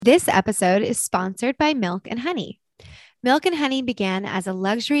This episode is sponsored by Milk and Honey. Milk and Honey began as a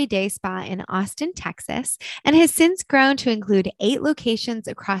luxury day spa in Austin, Texas, and has since grown to include 8 locations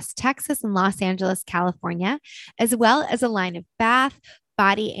across Texas and Los Angeles, California, as well as a line of bath,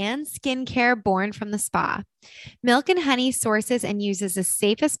 body, and skincare born from the spa. Milk and Honey sources and uses the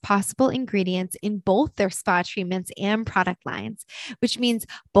safest possible ingredients in both their spa treatments and product lines, which means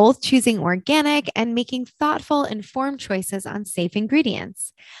both choosing organic and making thoughtful, informed choices on safe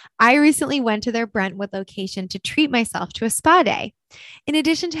ingredients. I recently went to their Brentwood location to treat myself to a spa day. In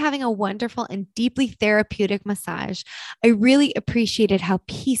addition to having a wonderful and deeply therapeutic massage, I really appreciated how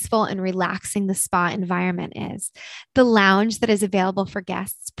peaceful and relaxing the spa environment is. The lounge that is available for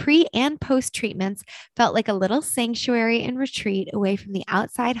guests pre and post treatments felt like a little sanctuary and retreat away from the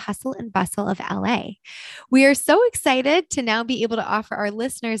outside hustle and bustle of LA. We are so excited to now be able to offer our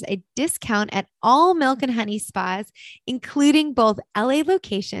listeners a discount at all Milk and Honey spas, including both LA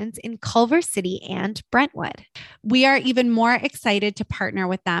locations in Culver City and Brentwood. We are even more excited to partner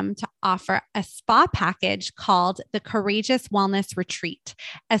with them to offer a spa package called the Courageous Wellness Retreat,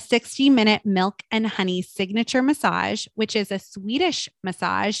 a 60-minute Milk and Honey signature massage, which is a Swedish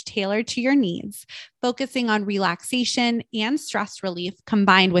massage tailored to your needs, focusing on relaxation and stress relief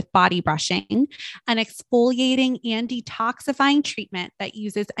combined with body brushing, an exfoliating and detoxifying treatment that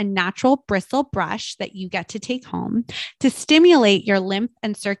uses a natural bristle brush that you get to take home to stimulate your lymph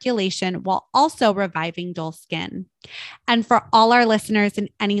and circulation while also reviving dull skin. And for all our listeners in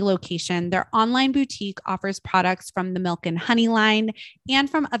any location, their online boutique offers products from the Milk and Honey line and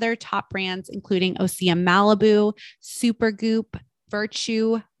from other top brands, including Osea Malibu, Supergoop,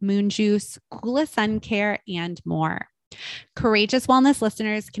 Virtue, Moon Juice, Kula Sun Care, and more. Courageous Wellness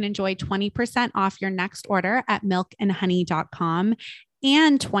listeners can enjoy 20% off your next order at milkandhoney.com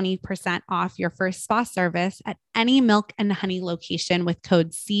and 20% off your first spa service at any Milk and Honey location with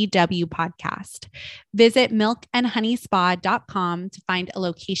code CW Podcast. Visit milkandhoneyspa.com to find a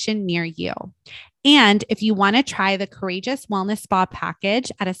location near you. And if you want to try the Courageous Wellness Spa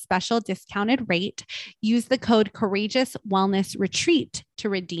package at a special discounted rate, use the code Courageous Wellness Retreat to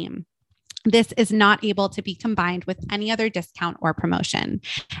redeem. This is not able to be combined with any other discount or promotion.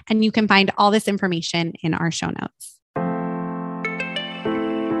 And you can find all this information in our show notes.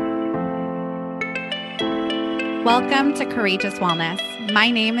 Welcome to Courageous Wellness. My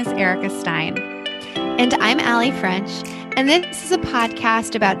name is Erica Stein. And I'm Allie French. And this is a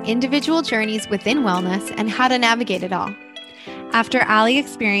podcast about individual journeys within wellness and how to navigate it all. After Allie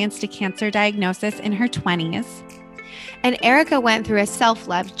experienced a cancer diagnosis in her 20s, and Erica went through a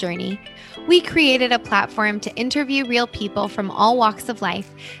self-love journey, we created a platform to interview real people from all walks of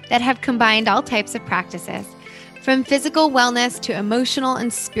life that have combined all types of practices. From physical wellness to emotional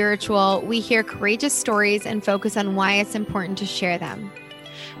and spiritual, we hear courageous stories and focus on why it's important to share them.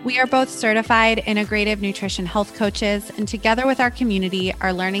 We are both certified integrative nutrition health coaches, and together with our community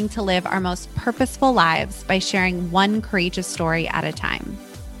are learning to live our most purposeful lives by sharing one courageous story at a time.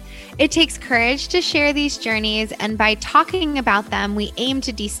 It takes courage to share these journeys, and by talking about them, we aim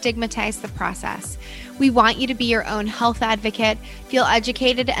to destigmatize the process. We want you to be your own health advocate, feel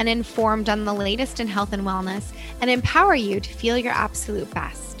educated and informed on the latest in health and wellness, and empower you to feel your absolute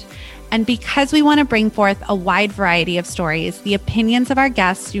best. And because we want to bring forth a wide variety of stories, the opinions of our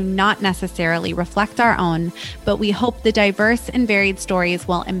guests do not necessarily reflect our own, but we hope the diverse and varied stories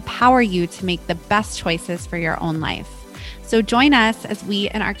will empower you to make the best choices for your own life. So join us as we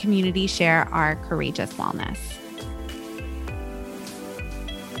and our community share our courageous wellness.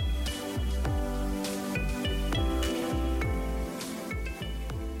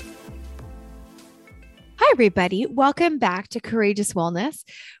 Hi, everybody. Welcome back to Courageous Wellness.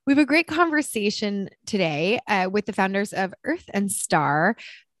 We have a great conversation today with the founders of Earth and Star.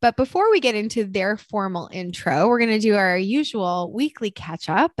 But before we get into their formal intro, we're going to do our usual weekly catch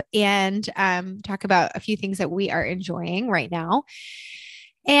up and talk about a few things that we are enjoying right now.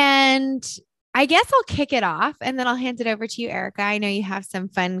 And I guess I'll kick it off and then I'll hand it over to you, Erica. I know you have some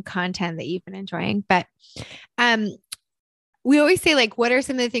fun content that you've been enjoying, but we always say, like, what are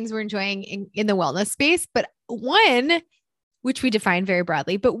some of the things we're enjoying in the wellness space? But one, which we define very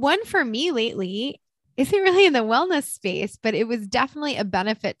broadly, but one for me lately isn't really in the wellness space, but it was definitely a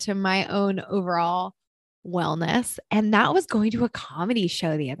benefit to my own overall wellness. And that was going to a comedy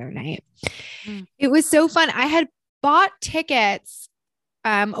show the other night. It was so fun. I had bought tickets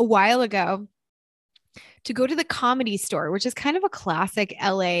a while ago to go to the Comedy Store, which is kind of a classic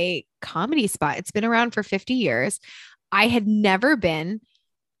LA comedy spot. It's been around for 50 years. I had never been.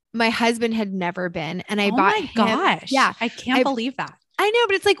 My husband had never been. And I bought him. Gosh. Yeah. I can't believe that. I know,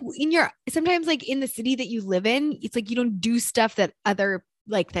 but it's like sometimes like in the city that you live in, it's like you don't do stuff that other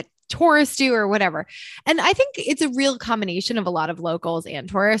like that tourists do or whatever. And I think it's a real combination of a lot of locals and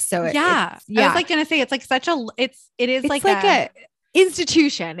tourists. So yeah, I was like going to say, it's like it is it's like a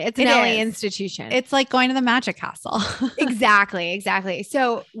institution. It's an LA institution. It's like going to the Magic Castle. Exactly.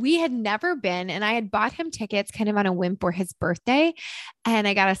 So we had never been, and I had bought him tickets kind of on a whim for his birthday. And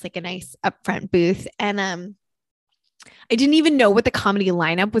I got us like a nice upfront booth. And I didn't even know what the comedy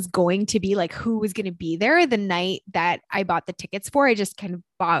lineup was going to be, like who was going to be there the night that I bought the tickets for. I just kind of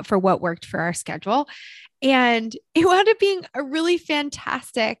bought for what worked for our schedule. And it wound up being a really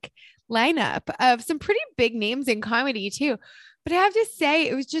fantastic lineup of some pretty big names in comedy too. But I have to say,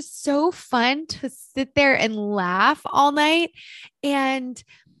 it was just so fun to sit there and laugh all night. And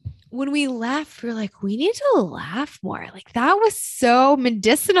when we left, we were like, we need to laugh more. Like that was so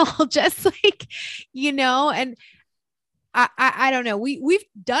medicinal, just like, and I don't know. We've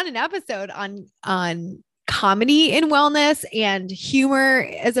done an episode on comedy and wellness and humor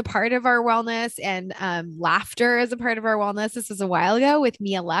as a part of our wellness and laughter as a part of our wellness. This was a while ago with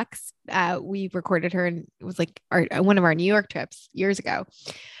Mia Lux. We recorded her, and it was like one of our New York trips years ago.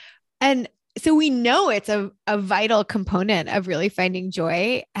 And so we know it's a vital component of really finding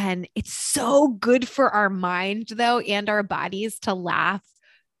joy. And it's so good for our mind though, and our bodies to laugh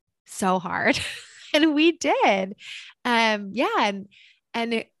so hard. And we did. And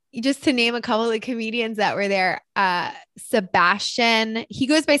just to name a couple of the comedians that were there, Sebastian, he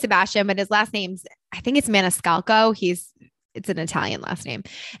goes by Sebastian, but his last name's, I think it's Maniscalco. It's an Italian last name,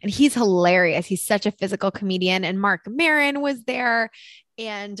 and he's hilarious. He's such a physical comedian. And Mark Maron was there,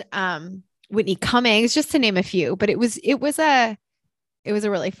 and Whitney Cummings, just to name a few. But it was a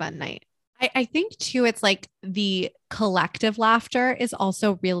really fun night. I think too, it's like the collective laughter is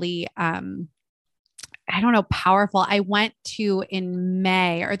also really, I don't know, powerful. I went to in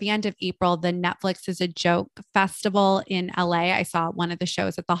May or the end of April, the Netflix is a Joke festival in LA. I saw one of the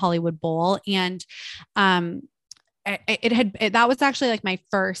shows at the Hollywood Bowl, and that was actually like my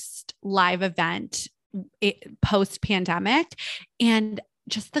first live event post pandemic, and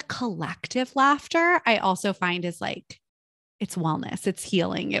just the collective laughter I also find is like, it's wellness, it's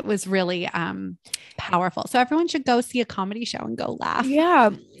healing. It was really powerful. So everyone should go see a comedy show and go laugh. Yeah.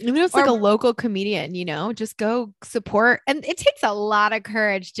 Even if it's like a local comedian, just go support. And it takes a lot of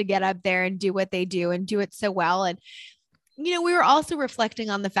courage to get up there and do what they do and do it so well. And, we were also reflecting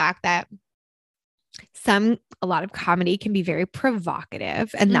on the fact that a lot of comedy can be very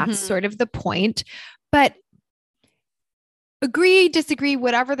provocative, and that's sort of the point. But agree, disagree,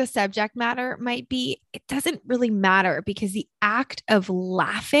 whatever the subject matter might be, it doesn't really matter, because the act of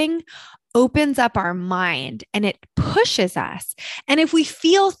laughing opens up our mind and it pushes us. And if we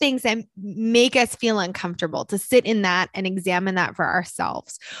feel things that make us feel uncomfortable, to sit in that and examine that for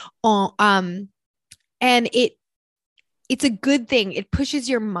ourselves. And it's a good thing. It pushes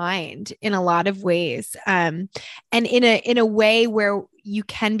your mind in a lot of ways. And in a way where you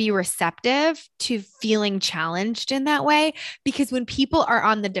can be receptive to feeling challenged in that way, because when people are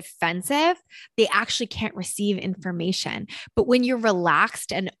on the defensive, they actually can't receive information. But when you're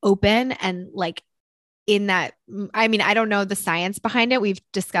relaxed and open and like in that, I mean, I don't know the science behind it. We've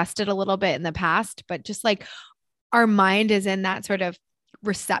discussed it a little bit in the past, but just like our mind is in that sort of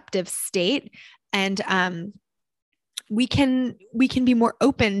receptive state, and, we can be more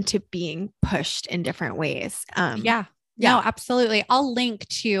open to being pushed in different ways. Yeah. No, absolutely. I'll link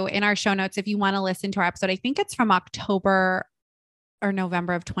to in our show notes if you want to listen to our episode. I think it's from October or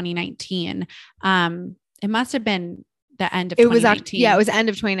November of 2019. It must have been the end of 2019. It was end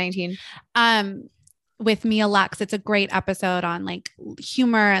of 2019. With Mia Lux. It's a great episode on like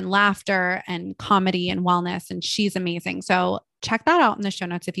humor and laughter and comedy and wellness. And she's amazing. So check that out in the show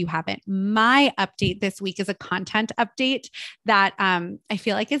notes if you haven't. My update this week is a content update that I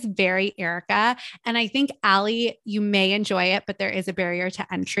feel like is very Erica. And I think Allie, you may enjoy it, but there is a barrier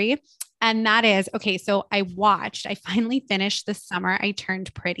to entry. And that is, okay, so I finally finished this summer, I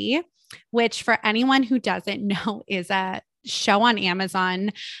Turned Pretty, which for anyone who doesn't know is a show on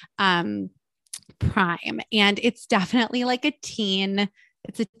Amazon Prime. And it's definitely like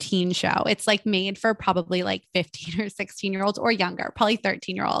it's a teen show. It's like made for probably like 15 or 16-year-olds or younger, probably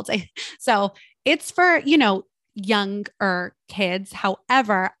 13-year-olds. So it's for, younger kids.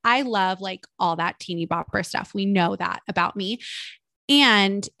 However, I love like all that teeny bopper stuff. We know that about me.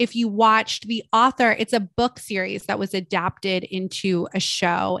 And if you watched The Author, it's a book series that was adapted into a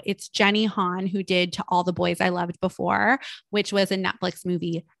show. It's Jenny Han, who did To All the Boys I Loved Before, which was a Netflix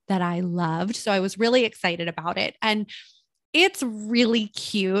movie that I loved. So I was really excited about it. And it's really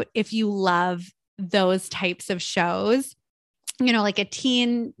cute if you love those types of shows, like a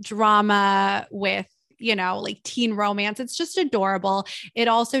teen drama with, like teen romance. It's just adorable. It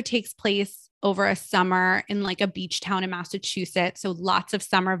also takes place over a summer in like a beach town in Massachusetts. So lots of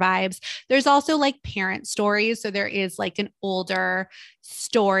summer vibes. There's also like parent stories. So there is like an older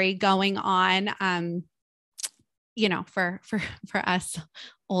story going on, for us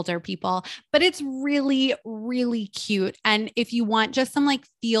older people, but it's really, really cute. And if you want just some like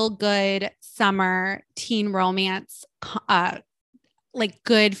feel good summer teen romance, like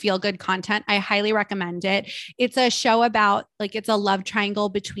good feel good content, I highly recommend it. It's a show about like, it's a love triangle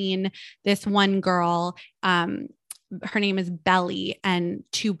between this one girl, her name is Belly, and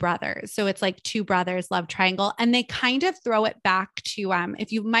two brothers. So it's like two brothers love triangle. And they kind of throw it back to,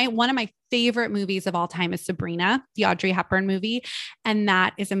 one of my favorite movies of all time is Sabrina, the Audrey Hepburn movie. And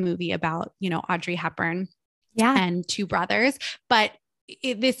that is a movie about, Audrey Hepburn and two brothers, but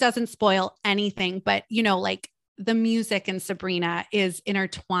this doesn't spoil anything, but like the music in Sabrina is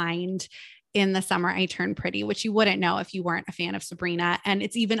intertwined in The Summer I Turned Pretty, which you wouldn't know if you weren't a fan of Sabrina. And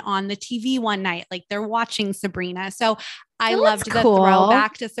it's even on the TV one night, like they're watching Sabrina. So I loved the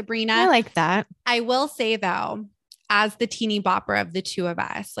throwback to Sabrina. I like that. I will say though, as the teeny bopper of the two of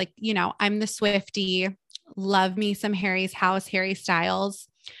us, like, I'm the Swiftie, love me some Harry's House, Harry Styles.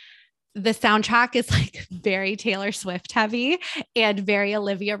 The soundtrack is like very Taylor Swift heavy and very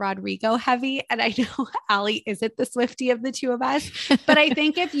Olivia Rodrigo heavy. And I know Allie isn't the Swiftie of the two of us, but I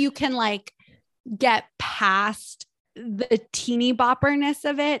think if you can like get past the teeny bopperness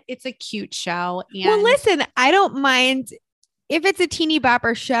of it, it's a cute show. And well, listen, I don't mind if it's a teeny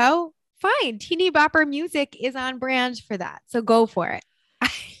bopper show. Fine. Teeny bopper music is on brand for that. So go for it.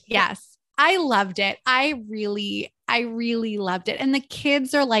 Yes. I loved it. I really loved it. And the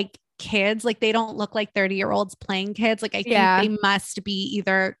kids are like kids, like they don't look like 30-year-olds playing kids. Like I think they must be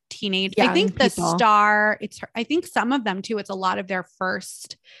either teenage. I think the star, I think some of them too, it's a lot of their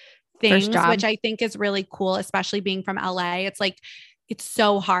first things, which I think is really cool, especially being from LA. It's like, it's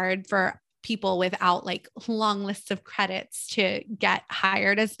so hard for people without like long lists of credits to get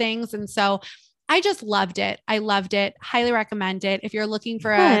hired as things. And so I just loved it. I loved it. Highly recommend it. If you're looking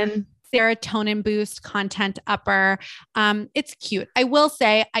for a serotonin boost, content upper, it's cute. I will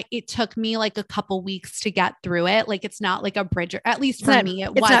say it took me like a couple weeks to get through it. Like it's not like a Bridger, at least for me,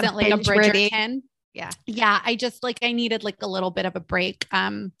 it wasn't like a Bridgerton. Yeah. I just like, I needed like a little bit of a break.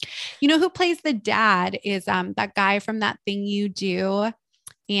 Who plays the dad is that guy from That Thing You Do.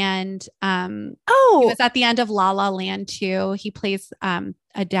 And he was at the end of La La Land too. He plays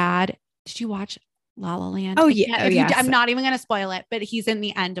a dad. Did you watch La La Land? Oh yeah. I'm not even going to spoil it, but he's in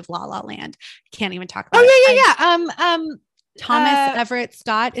the end of La La Land. Can't even talk about it. Thomas Everett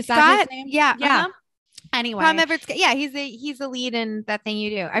Scott. Is that his name? Yeah. Yeah. Anyway, Tom Everett, he's a lead in That Thing You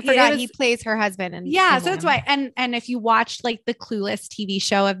Do. I forgot he plays her husband. And so that's why. And if you watched like the Clueless TV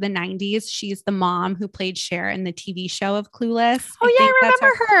show of the 90s, she's the mom who played Cher in the TV show of Clueless. I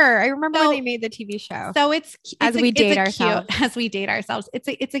remember her. I remember when they made the TV show. So it's as we date ourselves.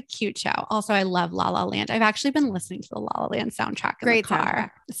 It's a cute show. Also, I love La La Land. I've actually been listening to the La La Land soundtrack. Great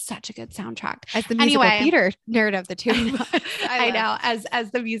car. Such a good soundtrack. As the musical theater nerd of the two. I know.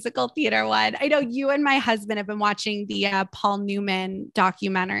 As the musical theater one. I know you and my husband have been watching the Paul Newman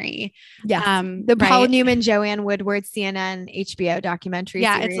documentary. Yeah. The Paul Newman, Joanne Woodward, CNN, HBO documentary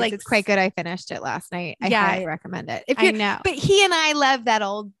series. It's quite good. I finished it last night. I highly recommend it. I know. But he and I love that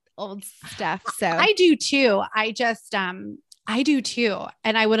old stuff. So I do too. I do too.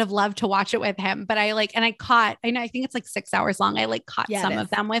 And I would have loved to watch it with him, but I think it's like 6 hours long. I like caught some of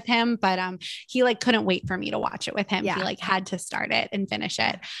them with him, but he like couldn't wait for me to watch it with him. He like had to start it and finish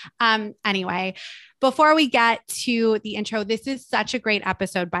it. Anyway, before we get to the intro, this is such a great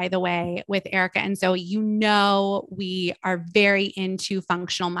episode, by the way, with Erica and Zoe. We are very into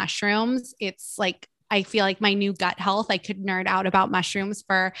functional mushrooms. It's like, I feel like my new gut health. I could nerd out about mushrooms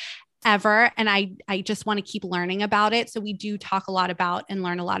for ever. And I just want to keep learning about it. So we do talk a lot about and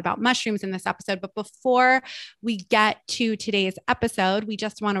learn a lot about mushrooms in this episode. But before we get to today's episode, we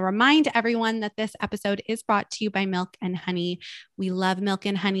just want to remind everyone that this episode is brought to you by Milk and Honey. We love Milk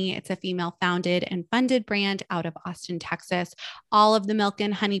and Honey. It's a female founded and funded brand out of Austin, Texas. All of the Milk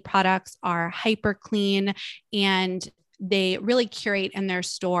and Honey products are hyper clean, and they really curate in their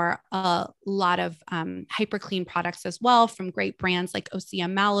store a lot of hyper clean products as well, from great brands like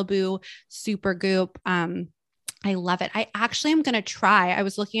Osea Malibu, Supergoop. I love it. I actually am going to try. I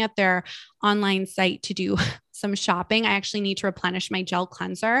was looking at their online site to do some shopping. I actually need to replenish my gel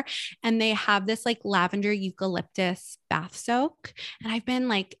cleanser, and they have this like lavender eucalyptus bath soak. And I've been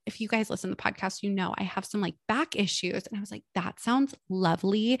like, if you guys listen to the podcast, you know, I have some like back issues, and I was like, that sounds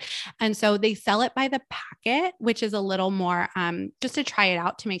lovely. And so they sell it by the packet, which is a little more, just to try it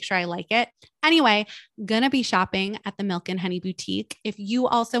out to make sure I like it. Anyway, gonna be shopping at the Milk and Honey boutique. If you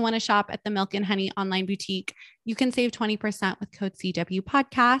also want to shop at the Milk and Honey online boutique, you can save 20% with code CW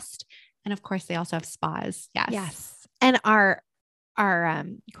podcast. And of course, they also have spas. Yes. And our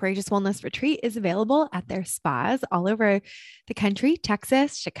Courageous Wellness Retreat is available at their spas all over the country,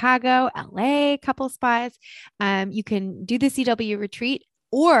 Texas, Chicago, LA, couple spas. You can do the CW retreat,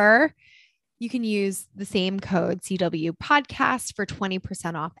 or you can use the same code CW podcast for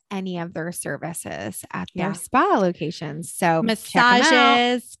 20% off any of their services at their spa locations. So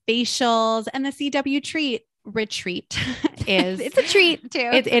massages, facials, and the CW retreat is it's a treat too.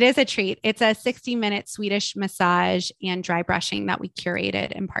 It is a treat. It's a 60-minute Swedish massage and dry brushing that we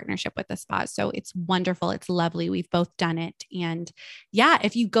curated in partnership with the spas. So it's wonderful. It's lovely. We've both done it. And yeah,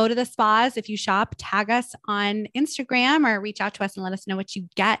 if you go to the spas, if you shop, tag us on Instagram or reach out to us and let us know what you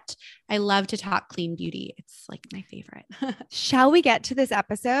get. I love to talk clean beauty. It's like my favorite. Shall we get to this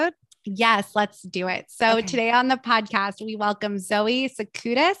episode? Yes, let's do it. So today on the podcast, we welcome Zoe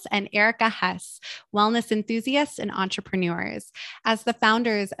Sakoutis and Erica Hess, wellness enthusiasts and entrepreneurs. As the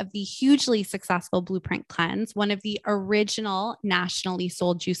founders of the hugely successful Blueprint Cleanse, one of the original nationally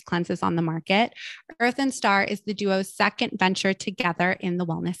sold juice cleanses on the market, Earth and Star is the duo's second venture together in the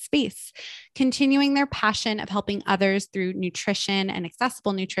wellness space. Continuing their passion of helping others through nutrition and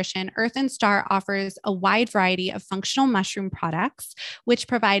accessible nutrition, Earth and Star offers a wide variety of functional mushroom products, which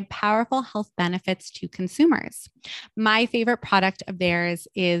provide powerful health benefits to consumers. My favorite product of theirs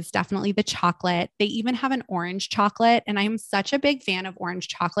is definitely the chocolate. They even have an orange chocolate, and I'm such a big fan of orange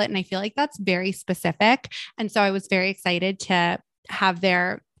chocolate, and I feel like that's very specific. And so I was very excited to have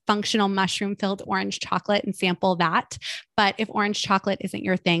their functional mushroom filled orange chocolate and sample that. But if orange chocolate isn't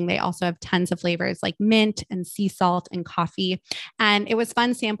your thing, they also have tons of flavors like mint and sea salt and coffee. And it was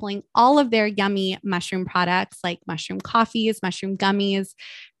fun sampling all of their yummy mushroom products like mushroom coffees, mushroom gummies,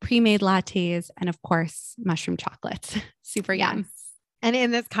 pre-made lattes, and of course, mushroom chocolates. Super yum. And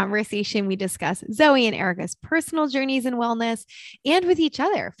in this conversation, we discuss Zoe and Erica's personal journeys in wellness and with each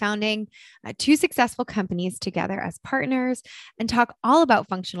other, founding two successful companies together as partners, and talk all about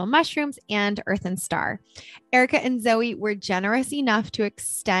functional mushrooms and Earth and Star. Erica and Zoe were generous enough to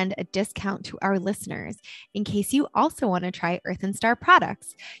extend a discount to our listeners in case you also want to try Earth and Star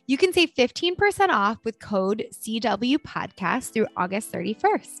products. You can save 15% off with code CW podcast through August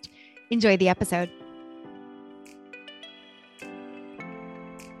 31st. Enjoy the episode.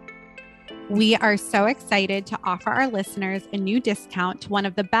 We are so excited to offer our listeners a new discount to one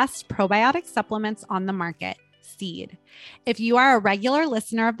of the best probiotic supplements on the market, Seed. If you are a regular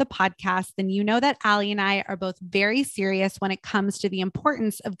listener of the podcast, then you know that Allie and I are both very serious when it comes to the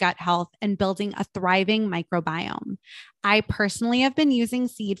importance of gut health and building a thriving microbiome. I personally have been using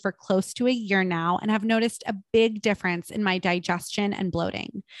Seed for close to a year now and have noticed a big difference in my digestion and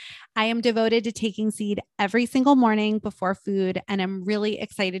bloating. I am devoted to taking Seed every single morning before food, and I'm really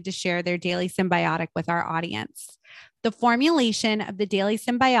excited to share their Daily Symbiotic with our audience. The formulation of the Daily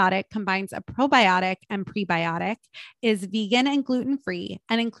Symbiotic combines a probiotic and prebiotic, is vegan and gluten-free,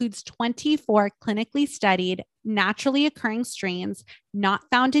 and includes 24 clinically studied, naturally occurring strains not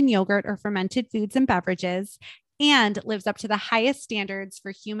found in yogurt or fermented foods and beverages, and lives up to the highest standards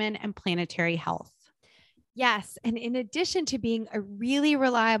for human and planetary health. Yes. And in addition to being a really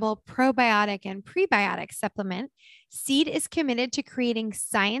reliable probiotic and prebiotic supplement, Seed is committed to creating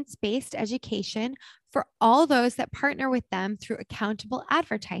science-based education for all those that partner with them through accountable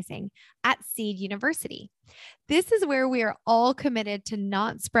advertising at Seed University. This is where we are all committed to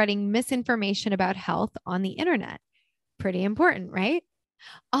not spreading misinformation about health on the internet. Pretty important, right?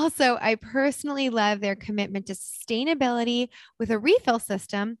 Also, I personally love their commitment to sustainability with a refill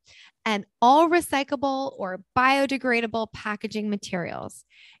system and all recyclable or biodegradable packaging materials.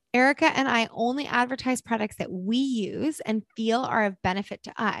 Erica and I only advertise products that we use and feel are of benefit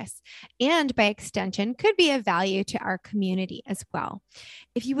to us, and by extension, could be of value to our community as well.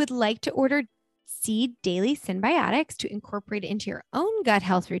 If you would like to order Seed Daily Symbiotics to incorporate into your own gut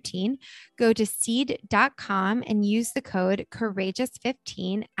health routine, go to seed.com and use the code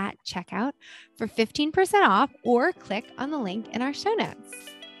Courageous15 at checkout for 15% off, or click on the link in our show notes.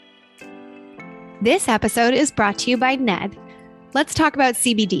 This episode is brought to you by Ned. Let's talk about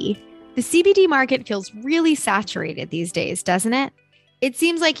CBD. The CBD market feels really saturated these days, doesn't it? It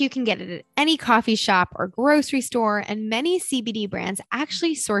seems like you can get it at any coffee shop or grocery store, and many CBD brands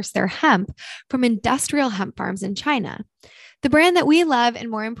actually source their hemp from industrial hemp farms in China. The brand that we love,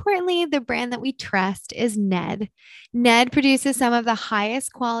 and more importantly, the brand that we trust, is Ned. Ned produces some of the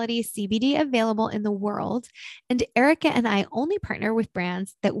highest quality CBD available in the world, and Erica and I only partner with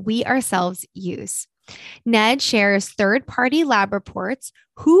brands that we ourselves use. Ned shares third party lab reports,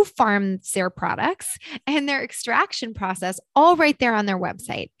 who farms their products, and their extraction process all right there on their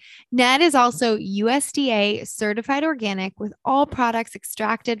website. Ned is also USDA certified organic, with all products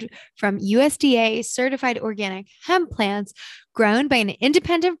extracted from USDA certified organic hemp plants grown by an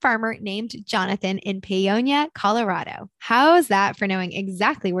independent farmer named Jonathan in Paonia, Colorado. How's that for knowing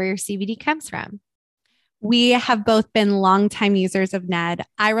exactly where your CBD comes from? We have both been longtime users of Ned.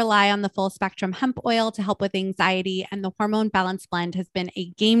 I rely on the full spectrum hemp oil to help with anxiety, and the hormone balance blend has been a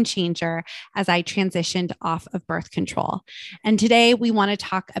game changer as I transitioned off of birth control. And today we want to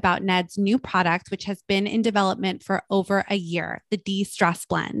talk about Ned's new product, which has been in development for over a year, the De-Stress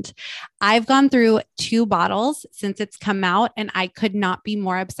Blend. I've gone through 2 bottles since it's come out, and I could not be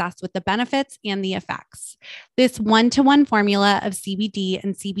more obsessed with the benefits and the effects. This 1-to-1 formula of CBD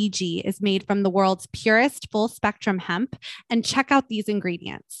and CBG is made from the world's purest full spectrum hemp, and check out these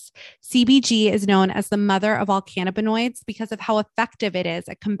ingredients. CBG is known as the mother of all cannabinoids because of how effective it is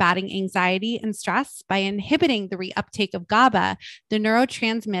at combating anxiety and stress by inhibiting the reuptake of GABA, the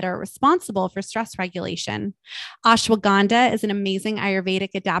neurotransmitter responsible for stress regulation. Ashwagandha is an amazing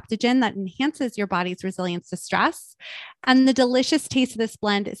Ayurvedic adaptogen that enhances your body's resilience to stress. And the delicious taste of this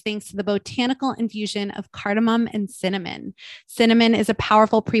blend is thanks to the botanical infusion of cardamom and cinnamon. Cinnamon is a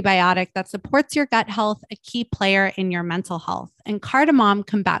powerful prebiotic that supports your gut health, a key player in your mental health. And cardamom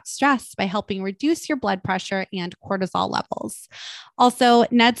combats stress by helping reduce your blood pressure and cortisol levels. Also,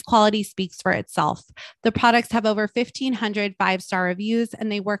 Ned's quality speaks for itself. The products have over 1,500 5-star reviews,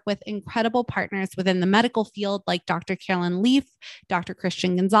 and they work with incredible partners within the medical field like Dr. Carolyn Leaf, Dr.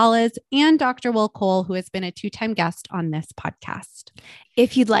 Christian Gonzalez, and Dr. Will Cole, who has been a 2-time guest on this podcast.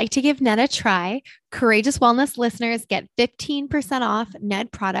 If you'd like to give Ned a try, Courageous Wellness listeners get 15% off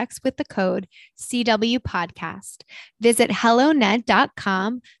Ned products with the code CW Podcast. Visit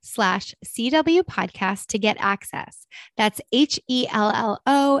helloned.com/CW Podcast to get access. That's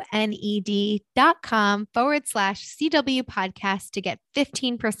HELLONED.com/CW Podcast to get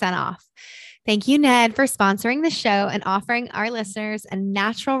 15% off. Thank you, Ned, for sponsoring the show and offering our listeners a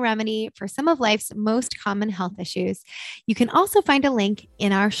natural remedy for some of life's most common health issues. You can also find a link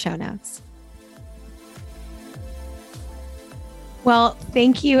in our show notes. Well,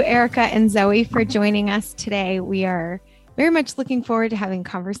 thank you, Erica and Zoe, for joining us today. We are very much looking forward to having a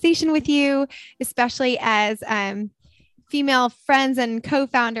conversation with you, especially as female friends and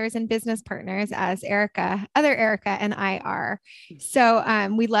co-founders and business partners, as other Erica and I are. So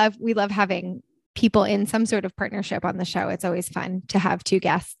we love having people in some sort of partnership on the show. It's always fun to have 2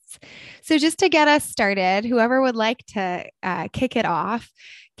 guests. So just to get us started, whoever would like to kick it off,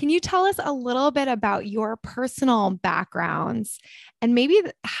 can you tell us a little bit about your personal backgrounds and maybe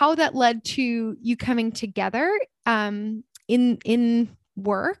how that led to you coming together in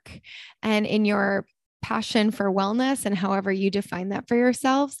work and in your passion for wellness and however you define that for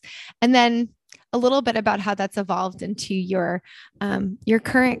yourselves, and then a little bit about how that's evolved into your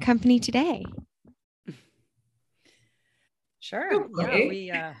current company today. Sure.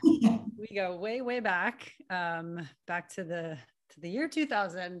 Yeah, we go way back, back to the year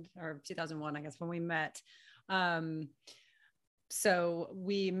 2000 or 2001, I guess, when we met. So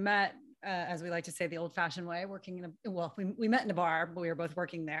we met, as we like to say, the old-fashioned way, working in we met in a bar, but we were both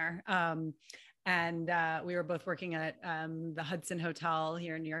working there. And we were both working at the Hudson Hotel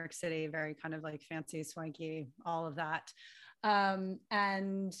here in New York City, very kind of like fancy, swanky, all of that.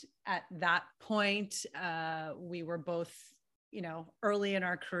 And at that point, we were both, early in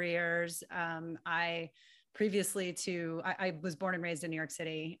our careers. I was born and raised in New York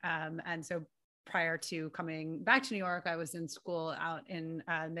City. And so prior to coming back to New York, I was in school out in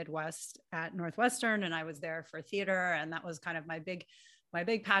Midwest at Northwestern, and I was there for theater. And that was kind of my big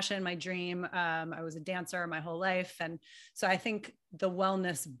passion, my dream. I was a dancer my whole life. And so I think the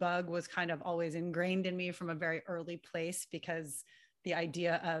wellness bug was kind of always ingrained in me from a very early place, because the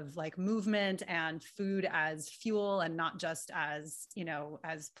idea of like movement and food as fuel, and not just as,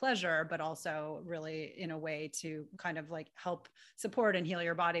 as pleasure, but also really in a way to kind of like help support and heal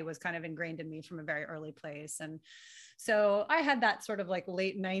your body, was kind of ingrained in me from a very early place. And so I had that sort of like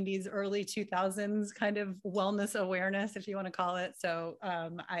late 90s, early 2000s kind of wellness awareness, if you want to call it. So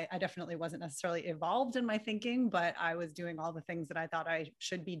I definitely wasn't necessarily evolved in my thinking, but I was doing all the things that I thought I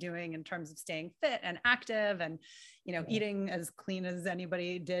should be doing in terms of staying fit and active and eating as clean as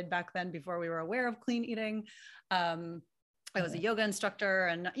anybody did back then before we were aware of clean eating. I was a yoga instructor,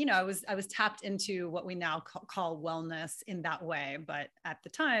 and I was tapped into what we now call wellness in that way. But at the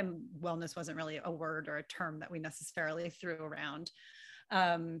time, wellness wasn't really a word or a term that we necessarily threw around.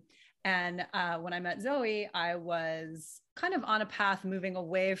 And when I met Zoe, I was kind of on a path moving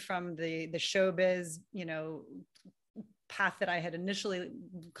away from the showbiz, path that I had initially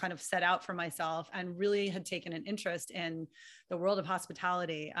kind of set out for myself, and really had taken an interest in the world of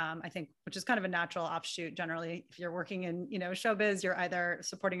hospitality. I think, which is kind of a natural offshoot. Generally, if you're working in, showbiz, you're either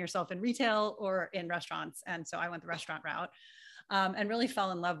supporting yourself in retail or in restaurants. And so I went the restaurant route, and really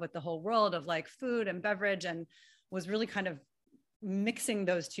fell in love with the whole world of like food and beverage, and was really kind of mixing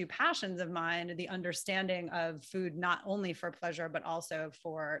those two passions of mine, the understanding of food, not only for pleasure, but also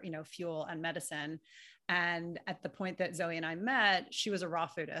for, fuel and medicine. And at the point that Zoe and I met, she was a raw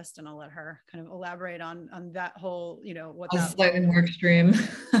foodist, and I'll let her kind of elaborate on that whole, what that slightly more extreme.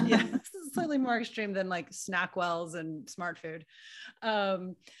 Yeah, slightly more extreme than like Snackwells and Smart Food.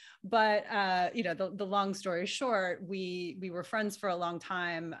 But the long story short, we were friends for a long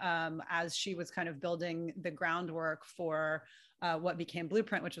time, as she was kind of building the groundwork for what became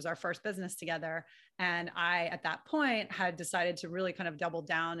Blueprint, which was our first business together. And I, at that point, had decided to really kind of double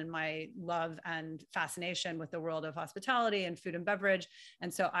down in my love and fascination with the world of hospitality and food and beverage.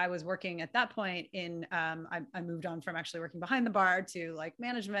 And so I was working at that point in, I moved on from actually working behind the bar to like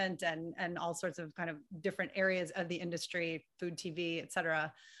management and all sorts of kind of different areas of the industry, food, TV, et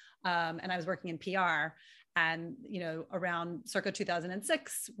cetera. And I was working in PR. And, around circa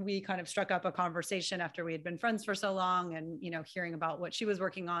 2006, we kind of struck up a conversation after we had been friends for so long, and, hearing about what she was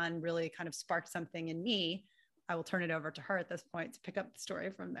working on really kind of sparked something in me. I will turn it over to her at this point to pick up the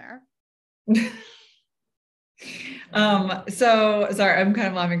story from there. So sorry, I'm kind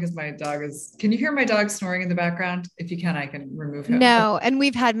of laughing because can you hear my dog snoring in the background? If you can, I can remove him. No. And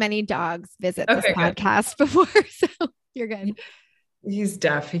we've had many dogs visit this podcast before, so you're good. He's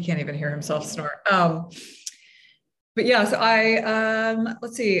deaf. He can't even hear himself snore. But yeah, so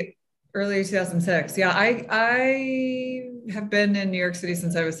let's see, early 2006. Yeah, I have been in New York City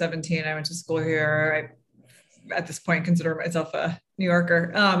since I was 17. I went to school here. I, at this point, consider myself a New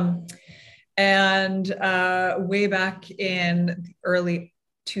Yorker. And way back in the early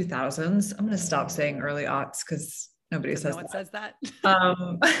 2000s, I'm going to stop saying early aughts because nobody says that. Says that.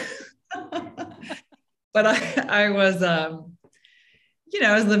 But I was,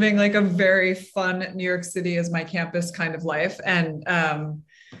 I was living like a very fun New York City as my campus kind of life, and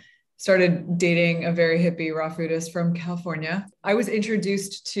started dating a very hippie raw foodist from California. I was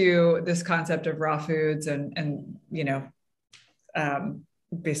introduced to this concept of raw foods and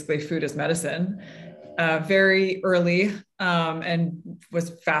basically food as medicine very early, and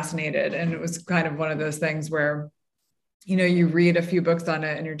was fascinated. And it was kind of one of those things where, you read a few books on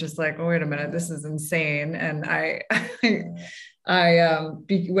it and you're just like, oh, wait a minute, this is insane. And I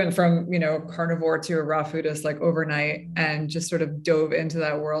went from, carnivore to a raw foodist like overnight, and just sort of dove into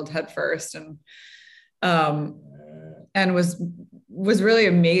that world head first, and was really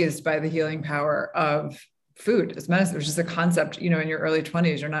amazed by the healing power of food as medicine, which is a concept, in your early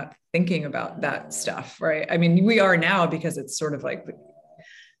 20s, you're not thinking about that stuff, right? I mean, we are now, because it's sort of like,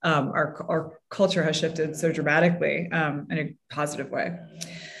 our culture has shifted so dramatically, in a positive way.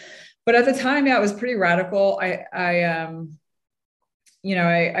 But at the time, yeah, it was pretty radical. I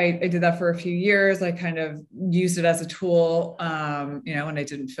did that for a few years. I kind of used it as a tool, when I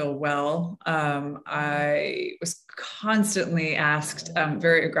didn't feel well. I was constantly asked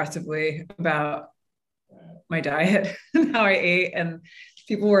very aggressively about my diet and how I ate, and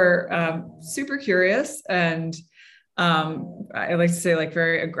people were super curious, and I like to say like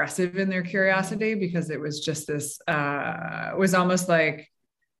very aggressive in their curiosity, because it was just this, it was almost like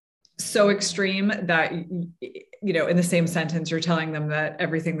so extreme that, in the same sentence, you're telling them that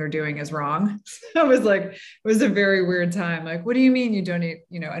everything they're doing is wrong. I was like, it was a very weird time. Like, what do you mean you don't eat,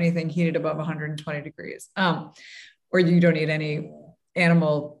 anything heated above 120 degrees? Or you don't eat any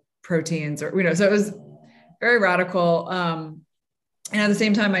animal proteins, or, so it was very radical. And at the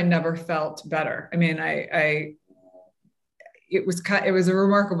same time, I never felt better. I mean, it was a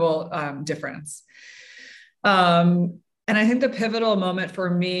remarkable difference. And I think the pivotal moment for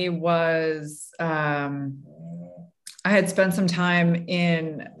me was, I had spent some time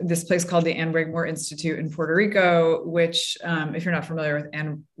in this place called the Ann Wigmore Institute in Puerto Rico, which, if you're not familiar with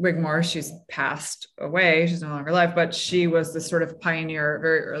Ann Wigmore, she's passed away. She's no longer alive, but she was this sort of pioneer,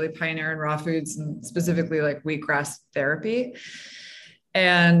 very early pioneer in raw foods, and specifically like wheatgrass therapy.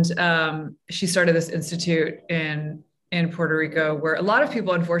 And she started this institute in in Puerto Rico, where a lot of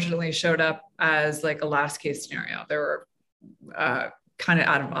people unfortunately showed up as like a last case scenario. They were kind of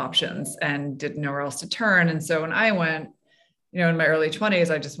out of options and didn't know where else to turn. And so when I went, in my early 20s,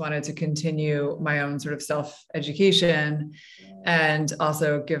 I just wanted to continue my own sort of self-education and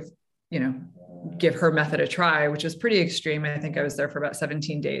also give her method a try, which was pretty extreme. I think I was there for about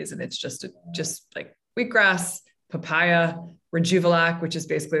 17 days, and it's just like wheatgrass, papaya, Rejuvelac, which is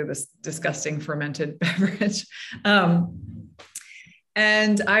basically this disgusting fermented beverage.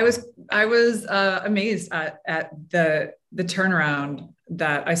 And I was amazed at the turnaround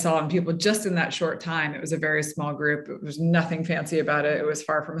that I saw in people just in that short time. It was a very small group. It was nothing fancy about it. It was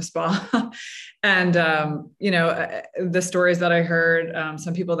far from a spa. And, the stories that I heard,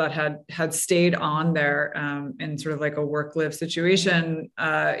 some people that had stayed on there in sort of like a work-live situation,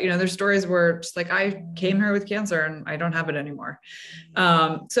 their stories were just like, I came here with cancer and I don't have it anymore.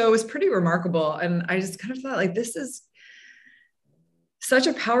 So it was pretty remarkable. And I just kind of thought like, this is such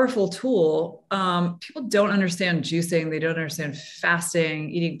a powerful tool. People don't understand juicing. They don't understand fasting,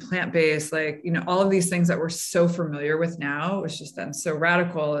 eating plant-based, all of these things that we're so familiar with now. It's just then so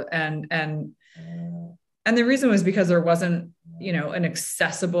radical. And the reason was because there wasn't, an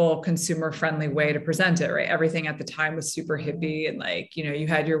accessible consumer-friendly way to present it, right? Everything at the time was super hippie. And you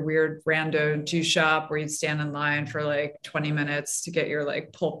had your weird rando juice shop where you'd stand in line for like 20 minutes to get your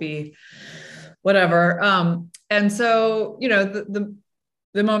like pulpy, whatever. And so,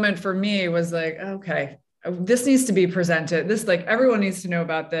 the moment for me was like, okay, this needs to be presented. This, like, everyone needs to know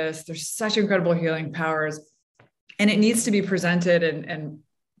about this. There's such incredible healing powers, and it needs to be presented and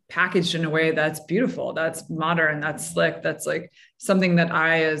packaged in a way that's beautiful, that's modern, that's slick, that's like something that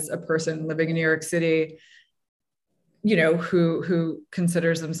I, as a person living in New York City, who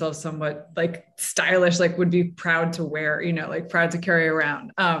considers themselves somewhat like stylish, like would be proud to wear, like proud to carry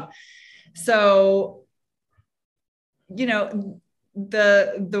around. So,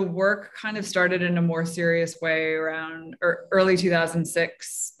 the work kind of started in a more serious way around early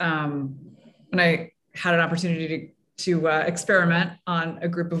 2006, when I had an opportunity to experiment on a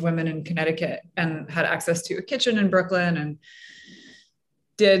group of women in Connecticut and had access to a kitchen in Brooklyn, and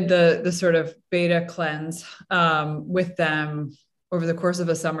did the sort of beta cleanse with them over the course of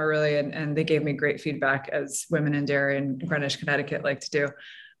a summer, really. And they gave me great feedback, as women in dairy in Greenwich, Connecticut like to do.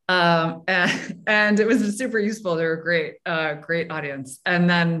 And it was super useful. They were great audience. And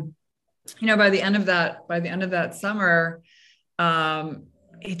then, by the end of that summer,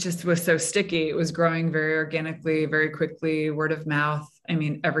 it just was so sticky. It was growing very organically, very quickly, word of mouth. I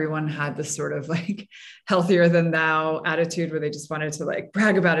mean, everyone had this sort of like healthier than thou attitude where they just wanted to like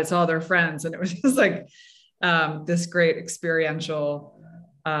brag about it to all their friends. And it was just like, this great experiential,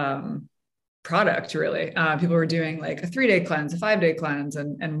 product, really. People were doing like a 3-day cleanse, a 5-day cleanse,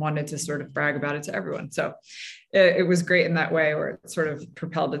 and wanted to sort of brag about it to everyone. So it was great in that way, where it sort of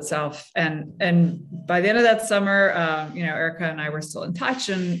propelled itself. And by the end of that summer, Erica and I were still in touch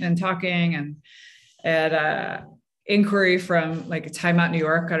and talking, and had inquiry from like Time Out New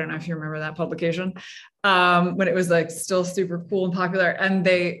York. I don't know if you remember that publication, when it was like still super cool and popular, and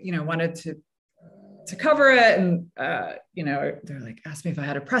they, wanted to cover it. And, they're like, asked me if I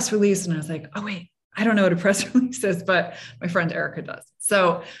had a press release. And I was like, oh, wait, I don't know what a press release is, but my friend Erica does.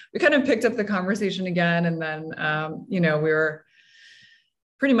 So we kind of picked up the conversation again. And then, we were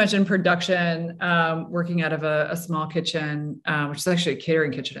pretty much in production, working out of a small kitchen, which is actually a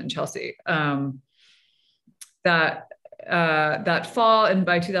catering kitchen in Chelsea, that fall. And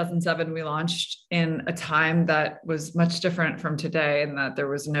by 2007, we launched in a time that was much different from today, in that there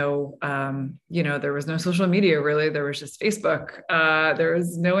was no, there was no social media, really. There was just Facebook. There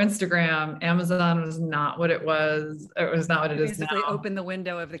was no Instagram. Amazon was not what it was. It was not what it is now. Basically opened the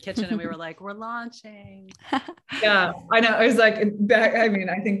window of the kitchen and we were like, we're launching. Yeah, I know. It was like,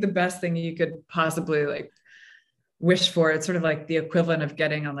 I think the best thing you could possibly like wish for, it's sort of like the equivalent of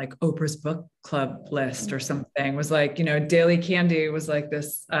getting on like Oprah's book club list or something, was like, Daily Candy was like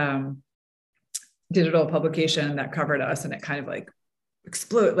this digital publication that covered us, and it kind of like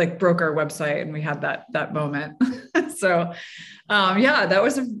broke our website, and we had that moment. So that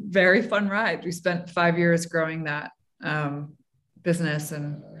was a very fun ride. We spent 5 years growing that business,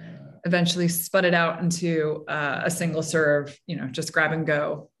 and eventually spun it out into a single serve, just grab and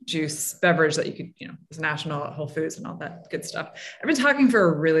go juice beverage that you could, was national at Whole Foods and all that good stuff. I've been talking for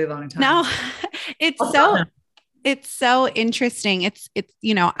a really long time. No, it's so interesting. It's,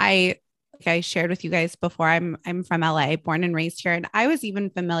 I shared with you guys before, I'm from LA, born and raised here. And I was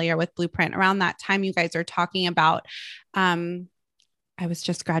even familiar with Blueprint around that time you guys are talking about, I was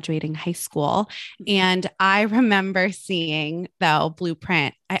just graduating high school, and I remember seeing though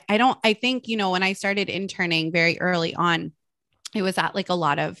Blueprint. I think, when I started interning very early on, it was at like a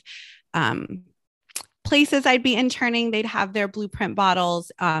lot of, places I'd be interning, they'd have their Blueprint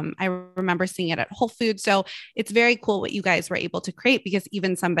bottles. I remember seeing it at Whole Foods. So it's very cool what you guys were able to create, because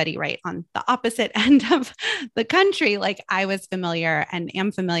even somebody right on the opposite end of the country, like I was familiar and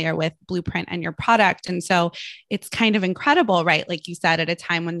am familiar with Blueprint and your product. And so it's kind of incredible, right? Like you said, at a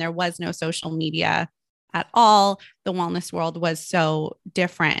time when there was no social media at all, the wellness world was so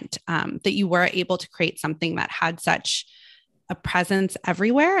different, that you were able to create something that had such a presence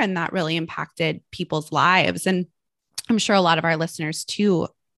everywhere, and that really impacted people's lives. And I'm sure a lot of our listeners too,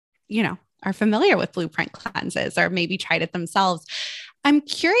 are familiar with Blueprint cleanses or maybe tried it themselves. I'm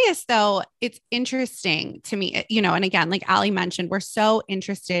curious though, it's interesting to me, and again, like Ali mentioned, we're so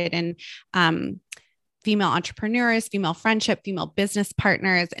interested in, female entrepreneurs, female friendship, female business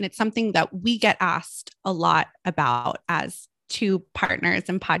partners. And it's something that we get asked a lot about as two partners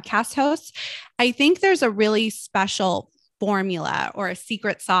and podcast hosts. I think there's a really special formula or a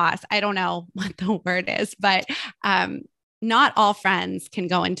secret sauce. I don't know what the word is, but not all friends can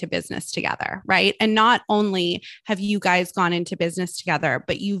go into business together, right? And not only have you guys gone into business together,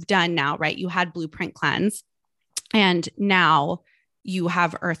 but you've done now, right? You had Blueprint Cleanse, and now you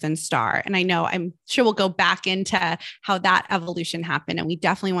have Earth and Star. And I'm sure we'll go back into how that evolution happened. And we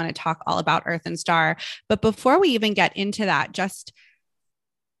definitely want to talk all about Earth and Star. But before we even get into that, just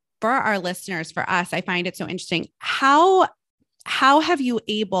for our listeners, for us, I find it so interesting. How have you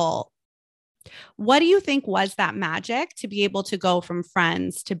what do you think was that magic to be able to go from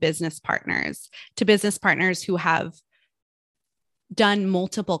friends to business partners who have done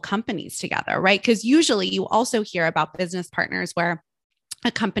multiple companies together, right? Because usually you also hear about business partners where a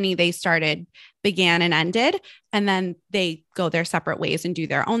company they started began and ended, and then they go their separate ways and do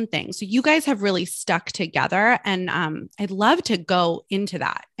their own thing. So you guys have really stuck together, and I'd love to go into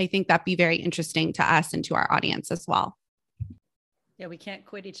that. I think that'd be very interesting to us and to our audience as well. Yeah, we can't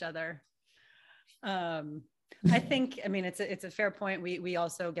quit each other. I think, it's a fair point. We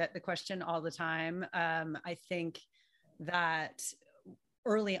also get the question all the time. I think that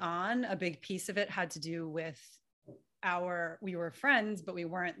early on, a big piece of it had to do with we were friends, but we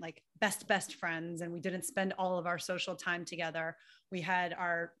weren't like best friends, and we didn't spend all of our social time together. We had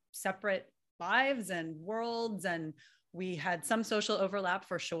our separate lives and worlds, and we had some social overlap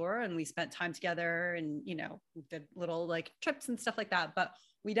for sure. And we spent time together and, did little like trips and stuff like that. But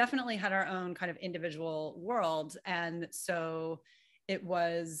we definitely had our own kind of individual world. And so it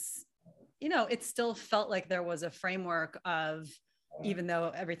was, it still felt like there was a framework of, even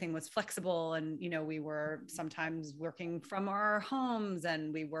though everything was flexible and, we were sometimes working from our homes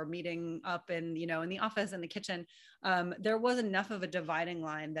and we were meeting up in, in the office and the kitchen, there was enough of a dividing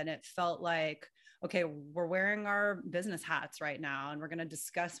line that it felt like, okay, we're wearing our business hats right now, and we're going to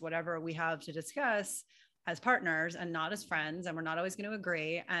discuss whatever we have to discuss as partners and not as friends. And we're not always going to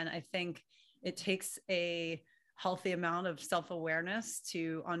agree. And I think it takes a healthy amount of self-awareness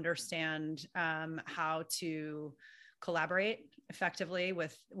to understand how to collaborate effectively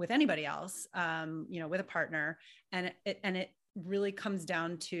with anybody else, with a partner. And it really comes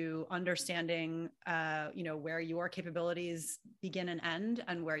down to understanding, where your capabilities begin and end,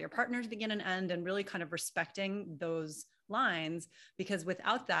 and where your partners begin and end, and really kind of respecting those lines. Because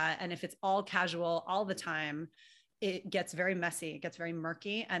without that, and if it's all casual all the time, it gets very messy, it gets very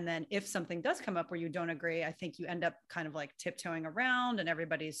murky. And then if something does come up where you don't agree, I think you end up kind of like tiptoeing around, and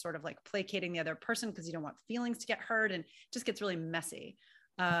everybody's sort of like placating the other person because you don't want feelings to get hurt, and it just gets really messy.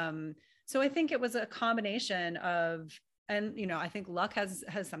 So I think it was a combination of, and, I think luck has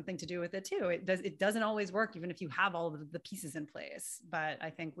something to do with it too. It doesn't always work, even if you have all of the pieces in place. But I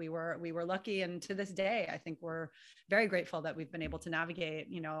think we were lucky. And to this day, I think we're very grateful that we've been able to navigate,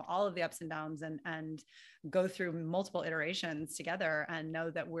 all of the ups and downs and go through multiple iterations together, and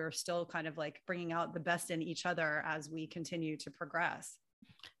know that we're still kind of like bringing out the best in each other as we continue to progress.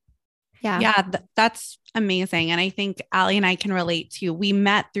 Yeah, that's amazing. And I think Ali and I can relate to, we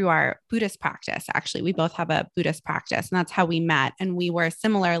met through our Buddhist practice. Actually, we both have a Buddhist practice, and that's how we met. And we were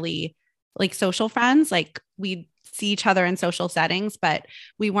similarly like social friends. Like we'd see each other in social settings, but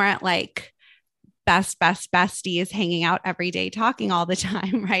we weren't like best besties hanging out every day, talking all the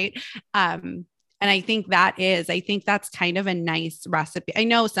time. Right. And I think that's kind of a nice recipe. I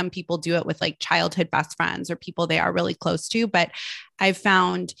know some people do it with like childhood best friends or people they are really close to, but I've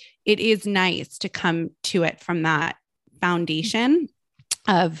found it is nice to come to it from that foundation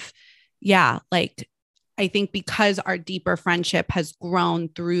of, like, I think because our deeper friendship has grown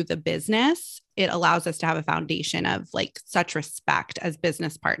through the business, it allows us to have a foundation of like such respect as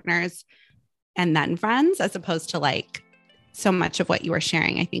business partners and then friends, as opposed to like so much of what you were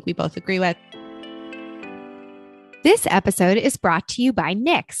sharing, I think we both agree with. This episode is brought to you by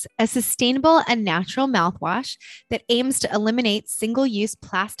Nix, a sustainable and natural mouthwash that aims to eliminate single-use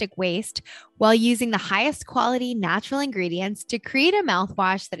plastic waste while using the highest quality natural ingredients to create a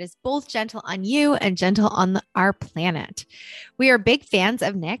mouthwash that is both gentle on you and gentle on our planet. We are big fans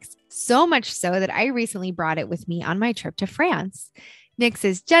of Nix, so much so that I recently brought it with me on my trip to France. Nix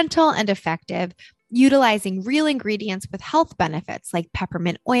is gentle and effective, utilizing real ingredients with health benefits like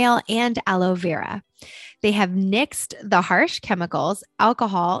peppermint oil and aloe vera. They have nixed the harsh chemicals,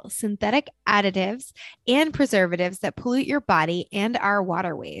 alcohol, synthetic additives, and preservatives that pollute your body and our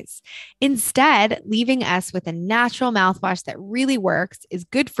waterways, instead leaving us with a natural mouthwash that really works, is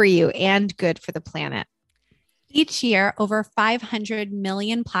good for you, and good for the planet. Each year, over 500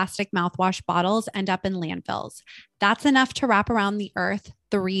 million plastic mouthwash bottles end up in landfills. That's enough to wrap around the earth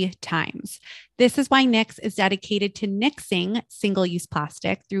 3 times. This is why Nix is dedicated to nixing single-use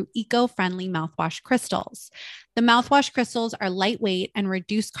plastic through eco-friendly mouthwash crystals. The mouthwash crystals are lightweight and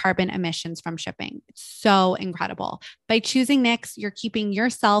reduce carbon emissions from shipping. It's so incredible. By choosing Nix, you're keeping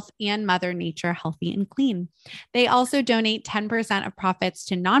yourself and Mother Nature healthy and clean. They also donate 10% of profits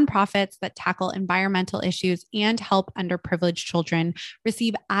to nonprofits that tackle environmental issues and help underprivileged children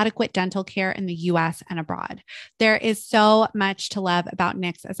receive adequate dental care in the US and abroad. There is so much to love about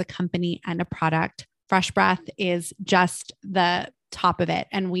Nix as a company and a product. Fresh Breath is just the top of it,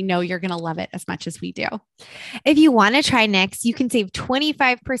 and we know you're going to love it as much as we do. If you want to try Nix, you can save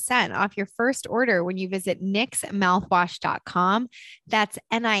 25% off your first order when you visit nixmouthwash.com. That's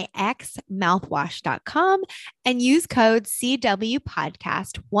NIX mouthwash.com, and use code CW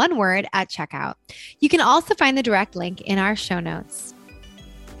podcast, one word, at checkout. You can also find the direct link in our show notes.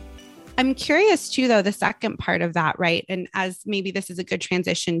 I'm curious too, though, the second part of that, right? And as maybe this is a good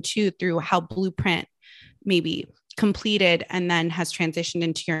transition too, through how Blueprint maybe completed and then has transitioned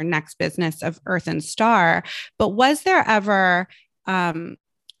into your next business of Earth and Star. But was there ever,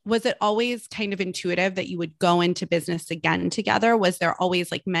 was it always kind of intuitive that you would go into business again together? Was there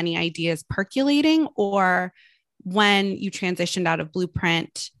always like many ideas percolating, or when you transitioned out of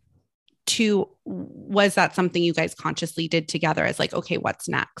Blueprint to, was that something you guys consciously did together as like, okay, what's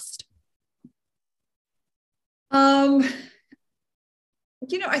next?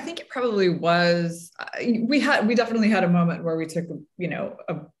 I think it probably was, we definitely had a moment where we took,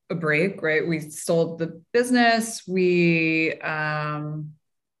 a break, right? We sold the business. We,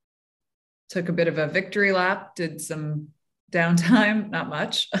 took a bit of a victory lap, did some downtime, not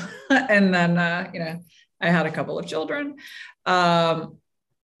much. And then, I had a couple of children.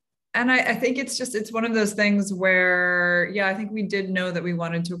 And I think it's one of those things where, yeah, I think we did know that we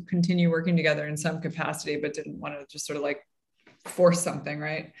wanted to continue working together in some capacity, but didn't want to just sort of like force something.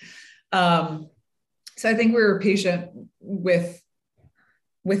 Right. So I think we were patient with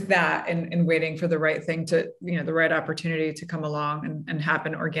that and waiting for the right thing to, the right opportunity to come along and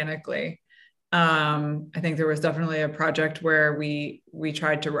happen organically. I think there was definitely a project where we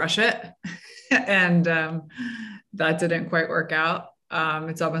tried to rush it and that didn't quite work out.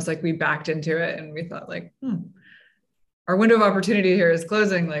 It's almost like we backed into it and we thought like, our window of opportunity here is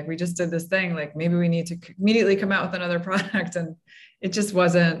closing. Like we just did this thing, like maybe we need to immediately come out with another product. And it just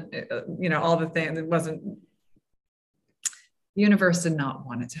wasn't, all the things, it wasn't, the universe did not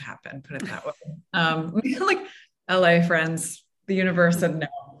want it to happen, put it that way. Like LA friends, the universe said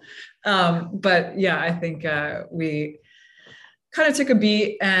no. But yeah, I think we kind of took a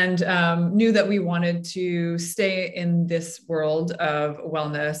beat and knew that we wanted to stay in this world of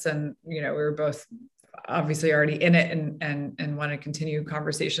wellness. And, we were both obviously already in it and want to continue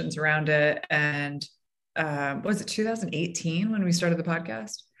conversations around it. And was it 2018 when we started the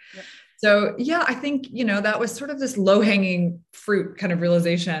podcast? Yep. So yeah, I think, that was sort of this low hanging fruit kind of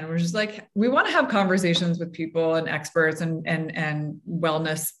realization. We're just like, we want to have conversations with people and experts and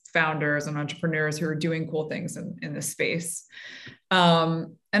wellness founders and entrepreneurs who are doing cool things in this space.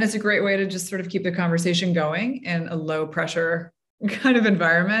 And it's a great way to just sort of keep the conversation going in a low pressure kind of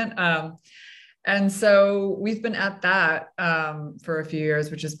environment. And so we've been at that for a few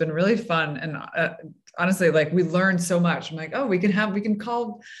years, which has been really fun. And honestly, like we learned so much. I'm like, oh, we can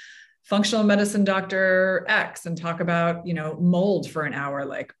call functional medicine Dr. X and talk about, mold for an hour.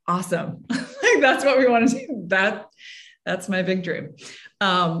 Like, awesome. Like that's what we want to do. That's my big dream.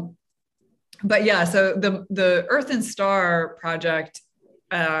 But yeah, so the Earth and Star project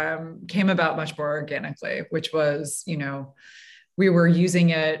came about much more organically, which was, we were using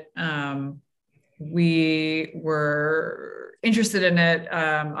it. We were interested in it.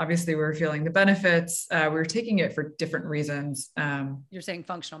 Obviously, we were feeling the benefits. We were taking it for different reasons. You're saying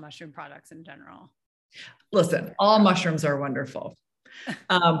functional mushroom products in general. Listen, all mushrooms are wonderful.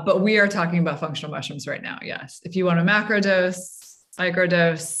 But we are talking about functional mushrooms right now. Yes. If you want a macro dose,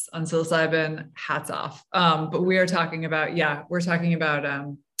 microdose on psilocybin, hats off. But we are talking about,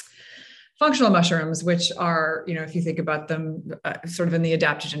 functional mushrooms, which are, if you think about them sort of in the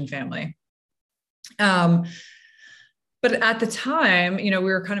adaptogen family. But at the time, we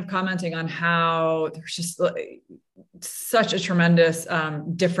were kind of commenting on how there's just such a tremendous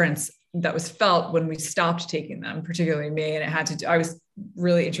difference that was felt when we stopped taking them, particularly me. And I was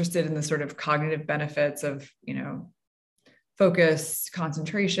really interested in the sort of cognitive benefits of, focus,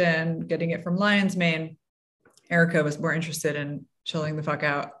 concentration, getting it from lion's mane. Erica was more interested in chilling the fuck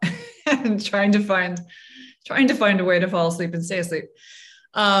out and trying to find a way to fall asleep and stay asleep.